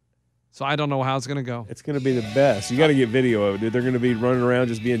anything. So I don't know how it's going to go. It's going to be the best. You got to get video of it, dude. They're going to be running around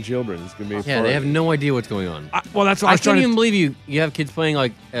just being children. It's going to be Yeah, fun. they have no idea what's going on. Well, that's what I I was can't trying even believe you have kids playing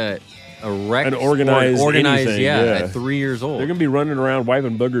like a rec An organized anything, at 3 years old. They're going to be running around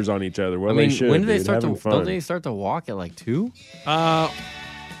wiping boogers on each other. Well, I mean, they should. when do they dude, start to? having fun. Don't they start to walk at like 2?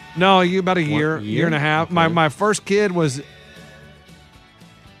 No, about a year and a half. Okay. My first kid was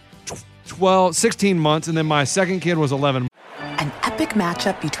 16 months, and then my second kid was 11. An epic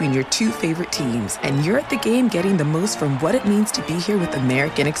matchup between your two favorite teams, and you're at the game getting the most from what it means to be here with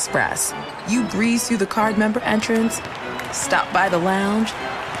American Express. You breeze through the card member entrance, stop by the lounge.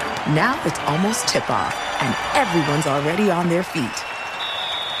 Now it's almost tip-off, and everyone's already on their feet.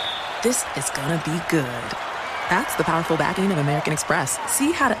 This is gonna be good. That's the powerful backing of American Express.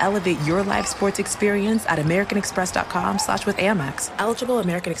 See how to elevate your live sports experience at americanexpress.com/withAmex. Eligible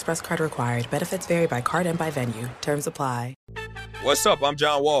American Express card required. Benefits vary by card and by venue. Terms apply. What's up? I'm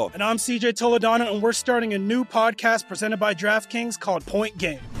John Wall. And I'm CJ Toledano, and we're starting a new podcast presented by DraftKings called Point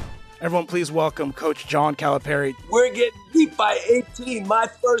Game. Everyone, please welcome Coach John Calipari. We're getting beat by 18. My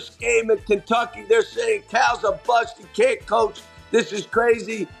first game in Kentucky. They're saying Cal's a bust. He can't coach. This is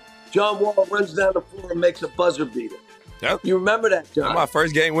crazy. John Wall runs down the floor and makes a buzzer beater. Yep. You remember that, John? That's my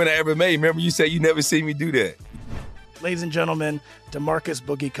first game win I ever made. Remember you said you never see me do that. Ladies and gentlemen, DeMarcus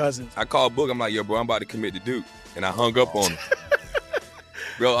Boogie Cousins. I called Book. I'm like, yo, bro, I'm about to commit to Duke. And I hung up on him.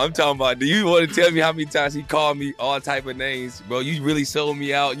 Bro, I'm talking about, do you want to tell me how many times he called me all type of names? Bro, you really sold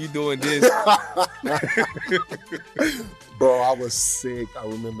me out. You doing this. Bro, I was sick. I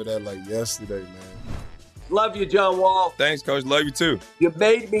remember that like yesterday, man. Love you, John Wall. Thanks, Coach. Love you, too. You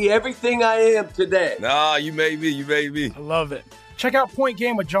made me everything I am today. Nah, you made me. You made me. I love it. Check out Point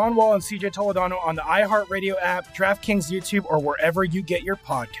Game with John Wall and CJ Toledano on the iHeartRadio app, DraftKings YouTube, or wherever you get your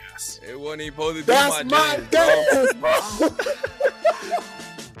podcasts. It wasn't even supposed to be That's my dance, bro.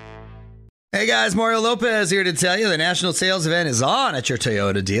 Hey guys, Mario Lopez here to tell you the national sales event is on at your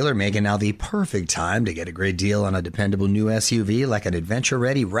Toyota dealer, making now the perfect time to get a great deal on a dependable new SUV like an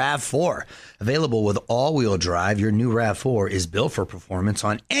adventure-ready RAV4. Available with all-wheel drive, your new RAV4 is built for performance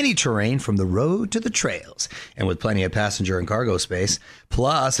on any terrain from the road to the trails. And with plenty of passenger and cargo space,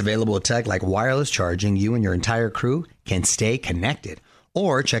 plus available tech like wireless charging, you and your entire crew can stay connected.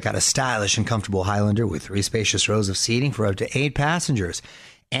 Or check out a stylish and comfortable Highlander with 3 spacious rows of seating for up to 8 passengers.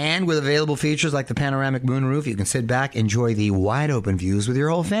 And with available features like the panoramic moonroof, you can sit back, enjoy the wide-open views with your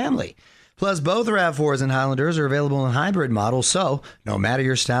whole family. Plus, both RAV4s and Highlanders are available in hybrid models, so no matter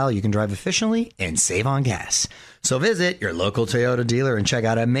your style, you can drive efficiently and save on gas. So visit your local Toyota dealer and check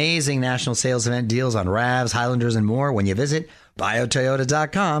out amazing national sales event deals on RAVs, Highlanders, and more when you visit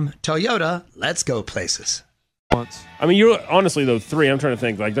biotoyota.com. Toyota, let's go places. I mean, you're honestly though 3. I'm trying to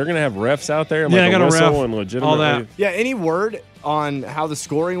think like they're gonna have refs out there, and Yeah, I like got a a whistle ref, and legitimate. all that. Yeah, any word on how the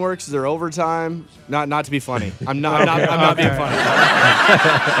scoring works? Is there overtime? Not to be funny. I'm not being funny.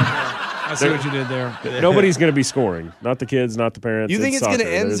 I see what you did there. Nobody's going to be scoring. Not the kids, not the parents. You think it's soccer. gonna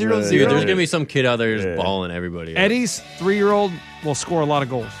end 0-0? Dude, there's gonna be some kid out there just balling everybody. Eddie's 3-year-old will score a lot of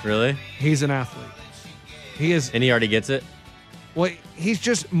goals. Really? He's an athlete. He is. And he already gets it? Well, he's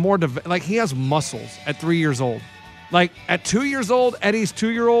just more, like, he has muscles at 3 years old. Like, at 2 years old, Eddie's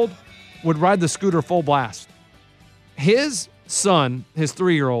 2-year-old would ride the scooter full blast. His son, his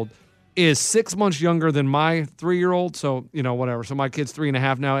 3-year-old, is 6 months younger than my 3-year-old. So, whatever. So my kid's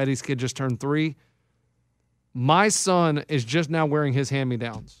 3.5 now. Eddie's kid just turned 3. My son is just now wearing his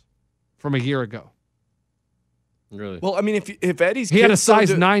hand-me-downs from a year ago. Really? Well, I mean, if Eddie's He had a kid's so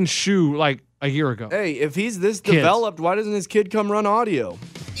size 9 shoe like a year ago. Hey, if he's this Kids. developed, why doesn't his kid come run audio?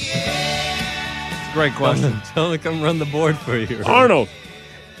 Great question. Tell him to come run the board for you. Arnold.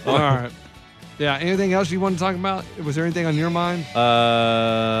 All right. Yeah, anything else you want to talk about? Was there anything on your mind?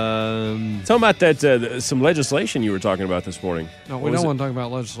 Tell me about that some legislation you were talking about this morning. No, we don't want to talk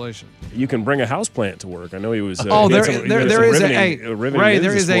about legislation. You can bring a houseplant to work. I know he was. There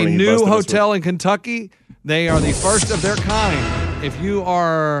is a new hotel in Kentucky. They are the first of their kind. If you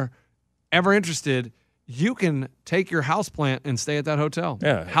are ever interested, you can take your houseplant and stay at that hotel.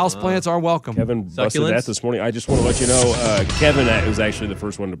 Yeah. Houseplants are welcome. Kevin busted that this morning. I just want to let you know, Kevin was actually the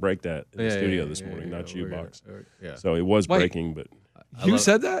first one to break that in the studio this morning, not you, Box. Yeah. So it was breaking, but. You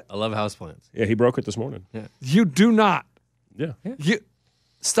said that? I love houseplants. Yeah, he broke it this morning. Yeah. You do not. Yeah.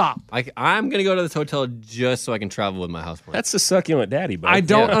 Stop. I'm going to go to this hotel just so I can travel with my houseplant. That's the succulent daddy, bud. I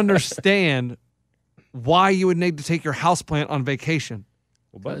don't understand why you would need to take your houseplant on vacation.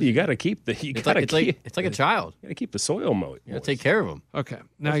 Well, buddy, you got to keep the. It's like a child. You got to keep the soil moist. You got to take care of them. Okay,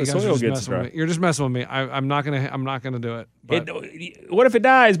 now If you the guys are soil just gets messing with dry. me. You're just messing with me. I'm not gonna do it. But What if it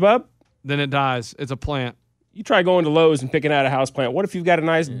dies, bub? then it dies. It's a plant. You try going to Lowe's and picking out a house plant. What if you've got a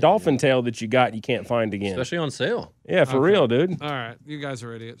nice dolphin tail that you got and you can't find again? Especially on sale. Yeah, for real, dude. All right, you guys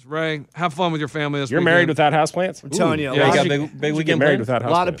are idiots. Ray, have fun with your family this You're weekend. married without houseplants? I'm telling you, Yeah, you got big You weekend get married plans? without a houseplants.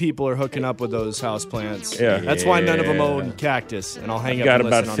 lot of people are hooking up with those houseplants. Yeah. That's why none of them own cactus, and I'll hang up Got and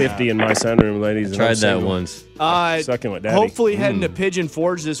about listen on 50 that. in my sunroom, ladies. and Tried I'm that single. once. Succulent daddy. Hopefully heading to Pigeon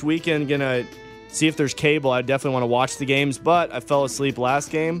Forge this weekend. Gonna see if there's cable. I definitely want to watch the games, but I fell asleep last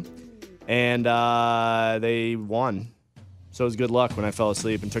game, and they won. So it was good luck when I fell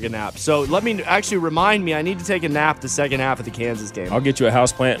asleep and took a nap. So remind me, I need to take a nap the second half of the Kansas game. I'll get you a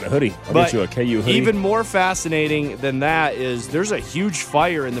houseplant and a hoodie. I'll But get you a KU hoodie. Even more fascinating than that is there's a huge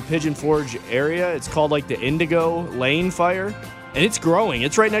fire in the Pigeon Forge area. It's called like the Indigo Lane Fire, and it's growing.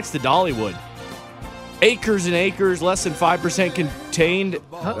 It's right next to Dollywood. Acres and acres, less than 5% contained.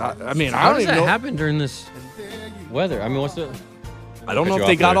 I don't How does even that know. happen during this weather? I mean, what's the... I don't know if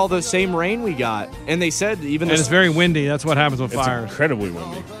they got all the same rain we got. And they said even And it's very windy. That's what happens with It's fires. incredibly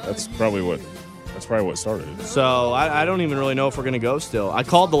windy. That's probably what started it. So I don't even really know if we're going to go still. I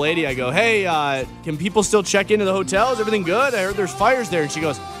called the lady. I go, hey, can people still check into the hotel? Is everything good? I heard there's fires there. And she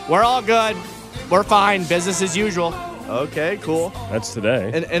goes, we're all good. We're fine. Business as usual. Okay, cool. That's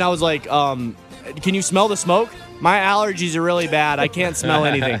today. And I was like, can you smell the smoke? My allergies are really bad. I can't smell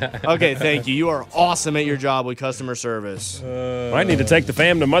anything. Okay, thank you. You are awesome at your job with customer service. Might need to take the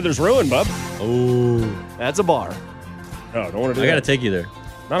fam to Mother's Ruin, bub. Oh. That's a bar. No, don't want to do I got to that. take you there.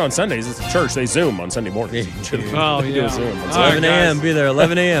 Not on Sundays. It's a church. They Zoom on Sunday mornings. Oh, They do yeah. a Zoom on All Sunday. right, 11 a.m. Be there,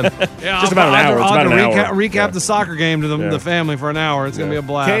 11 a.m. Yeah, Just about an hour. It's about an hour. Recap Yeah. the soccer game to the family for an hour. It's going to be a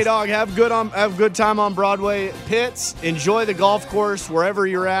blast. K-Dog, have good time on Broadway. Pitts, enjoy the golf course wherever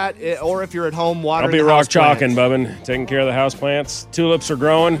you're at, or if you're at home, I'll watering be the rock houseplants. chalking, Bubbin. Taking care of the house plants. Tulips are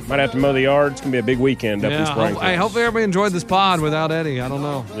growing. Might have to mow the yard. It's going to be a big weekend up in Springfield. Hopefully everybody enjoyed this pod without Eddie. I don't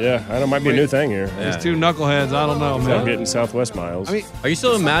know. Yeah, I know. Might be a new thing here. These two knuckleheads. I don't know, I'm man. getting Southwest miles. I mean, Are you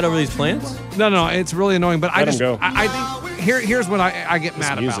still mad over these plants? no, it's really annoying. But Let 'em go. I think here's what I get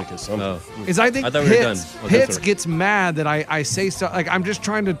mad This music about. is something. Is I think I thought we were done. Pitts gets mad that I say stuff like I'm just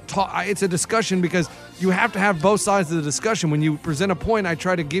trying to talk. It's a discussion because you have to have both sides of the discussion. When you present a point, I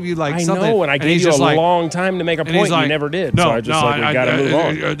try to give you like I something. know, and I gave he's you a just like, long time to make a and point. he's like, You never did. No, so I just we got to move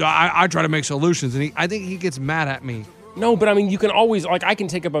on. I try to make solutions, and I think he gets mad at me. No, but I mean, you can always I can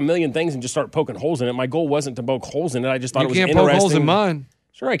take up a million things and just start poking holes in it. My goal wasn't to poke holes in it. I just thought You it was can't interesting. poke holes in mine.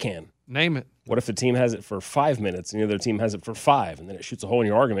 Sure, I can. Name it. What if the team has it for 5 minutes and the other team has it for 5, and then it shoots a hole in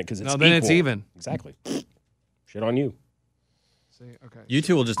your argument because it's No, then it's equal? even. Exactly. Shit on you. See, okay. You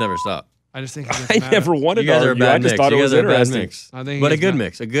two will just never stop. I just think he gets I mad never at me. wanted You guys to are a argue. bad I just mix. thought You it was guys are a bad interesting. mix. I think he But a gets good mad-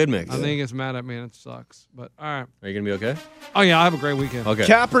 mix. A good mix. I think he gets mad at me, and it sucks. But all right. Are you gonna be okay? Oh yeah, I have a great weekend. Okay.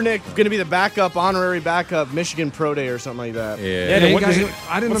 Kaepernick going to be the backup, honorary backup, Michigan Pro Day or something like that. Yeah. Yeah, what I does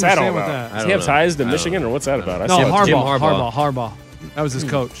didn't what's that all understand what about? that. Does he have ties to Michigan, or what's that about? I No, see it. Harbaugh. Harbaugh. That was his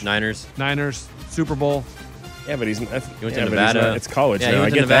coach. Niners. Niners, Super Bowl. Yeah, but he's He went to Nevada. It's college Yeah, now. he went I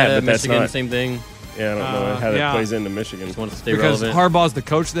to get Nevada, that, but that's Michigan, not. same thing. Yeah, I don't know how that plays into Michigan. Just wants to stay Because relevant. Harbaugh's the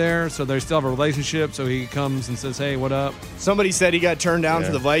coach there, so they still have a relationship. So he comes and says, "Hey, what up?" Somebody said he got turned down Yeah.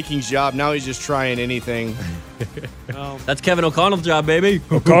 for the Vikings job. Now he's just trying anything. That's Kevin O'Connell's job, baby.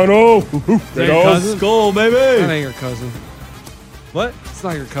 O'Connell. There you go. Skull, baby. That ain't your cousin. What? It's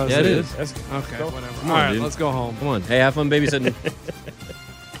not your cousin. Yeah, it is. Okay, whatever. Come All on, right, dude. let's go home. Come on. Hey, have fun babysitting.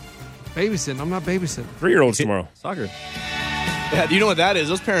 Babysitting. I'm not babysitting. 3-year-olds tomorrow. Soccer. Yeah, do you know what that is?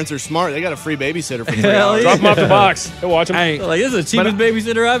 Those parents are smart. They got a free babysitter for 3 Hell hours. yeah. Drop them off the box. Hey, watch them. Hey, Like, this is the cheapest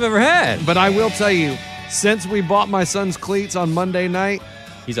babysitter I've ever had. but I will tell you, since we bought my son's cleats on Monday night,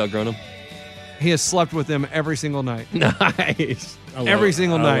 He's outgrown him. he has slept with them every single night. Nice. Every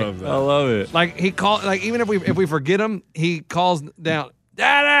single night. love that. I love it. Like he called, like even if we forget him, he calls down,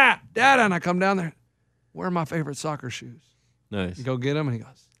 Dada, Dada, and I come down there. Where are my favorite soccer shoes? Nice. You go get him, and he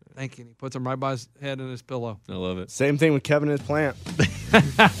goes, "Thank you." And he puts them right by his head and his pillow. I love it. Same thing with Kevin and his plant.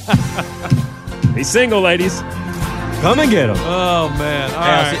 He's single, ladies. Come and get him. Oh man! All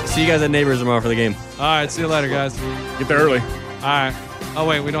Hey, I'll right, see you guys at Neighbors tomorrow for the game. all right. See you later, guys. Get there early. All right. Oh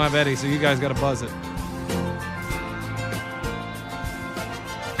wait, we don't have Eddie, so you guys got to buzz it.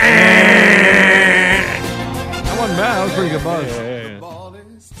 That wasn't bad. That was a pretty good buzz.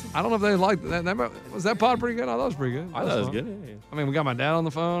 I don't know if they liked that. Was that pod pretty good? I thought it was pretty good. I thought it was fun. good. Yeah. I mean, we got my dad on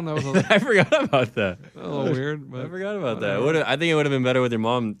the phone. That was a, I forgot about that. a little weird. But I forgot about that. whatever. I think it would have been better with your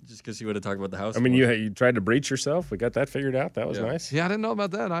mom just because she would have talked about the house. I mean, more. you tried to breach yourself. We got that figured out. That was nice. Yeah, I didn't know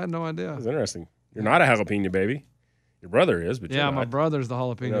about that. I had no idea. That was interesting. You're not a jalapeno baby. Your brother is, but Yeah, you're my not. brother's the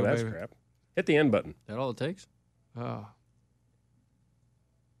jalapeno You know, that's baby. crap. Hit the end button. Is that all it takes? Oh.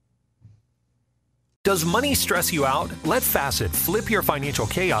 Does money stress you out? Let Facet flip your financial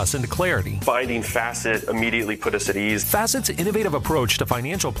chaos into clarity. Finding Facet immediately put us at ease. Facet's innovative approach to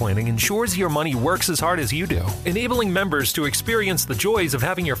financial planning ensures your money works as hard as you do, enabling members to experience the joys of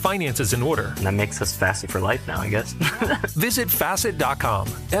having your finances in order. And that makes us Facet for life now, I guess. Visit Facet.com,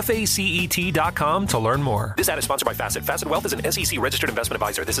 FACET.com to learn more. This ad is sponsored by Facet. Facet Wealth is an SEC registered investment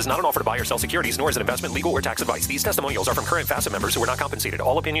advisor. This is not an offer to buy or sell securities, nor is it investment, legal, or tax advice. These testimonials are from current Facet members who are not compensated.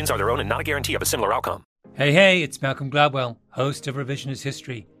 All opinions are their own and not a guarantee of a similar outcome. Hey, it's Malcolm Gladwell, host of Revisionist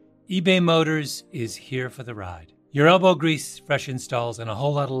History. eBay Motors is here for the ride. Your elbow grease, fresh installs, and a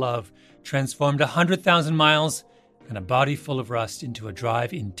whole lot of love transformed 100,000 miles and a body full of rust into a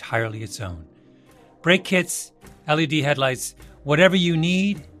drive entirely its own. Brake kits, LED headlights, whatever you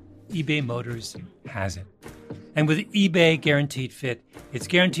need, eBay Motors has it. And with eBay Guaranteed Fit, it's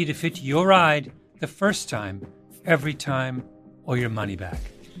guaranteed to fit your ride the first time, every time, or your money back.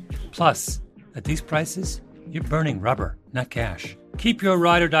 Plus, at these prices, you're burning rubber, not cash. Keep your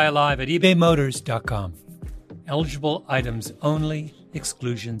ride or die alive at ebaymotors.com. Eligible items only.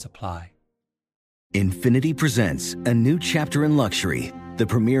 Exclusions apply. Infinity presents a new chapter in luxury, the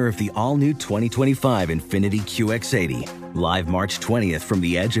premiere of the all-new 2025 Infinity QX80, live March 20th from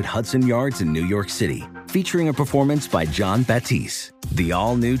the Edge at Hudson Yards in New York City, featuring a performance by John Batiste. The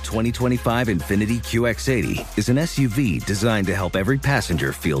all-new 2025 Infinity QX80 is an SUV designed to help every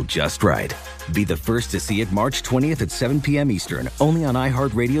passenger feel just right. Be the first to see it March 20th at 7 p.m. Eastern, only on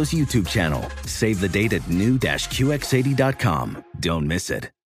iHeartRadio's YouTube channel. Save the date at new-QX80.com. Don't miss it.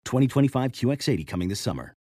 2025 QX80 coming this summer.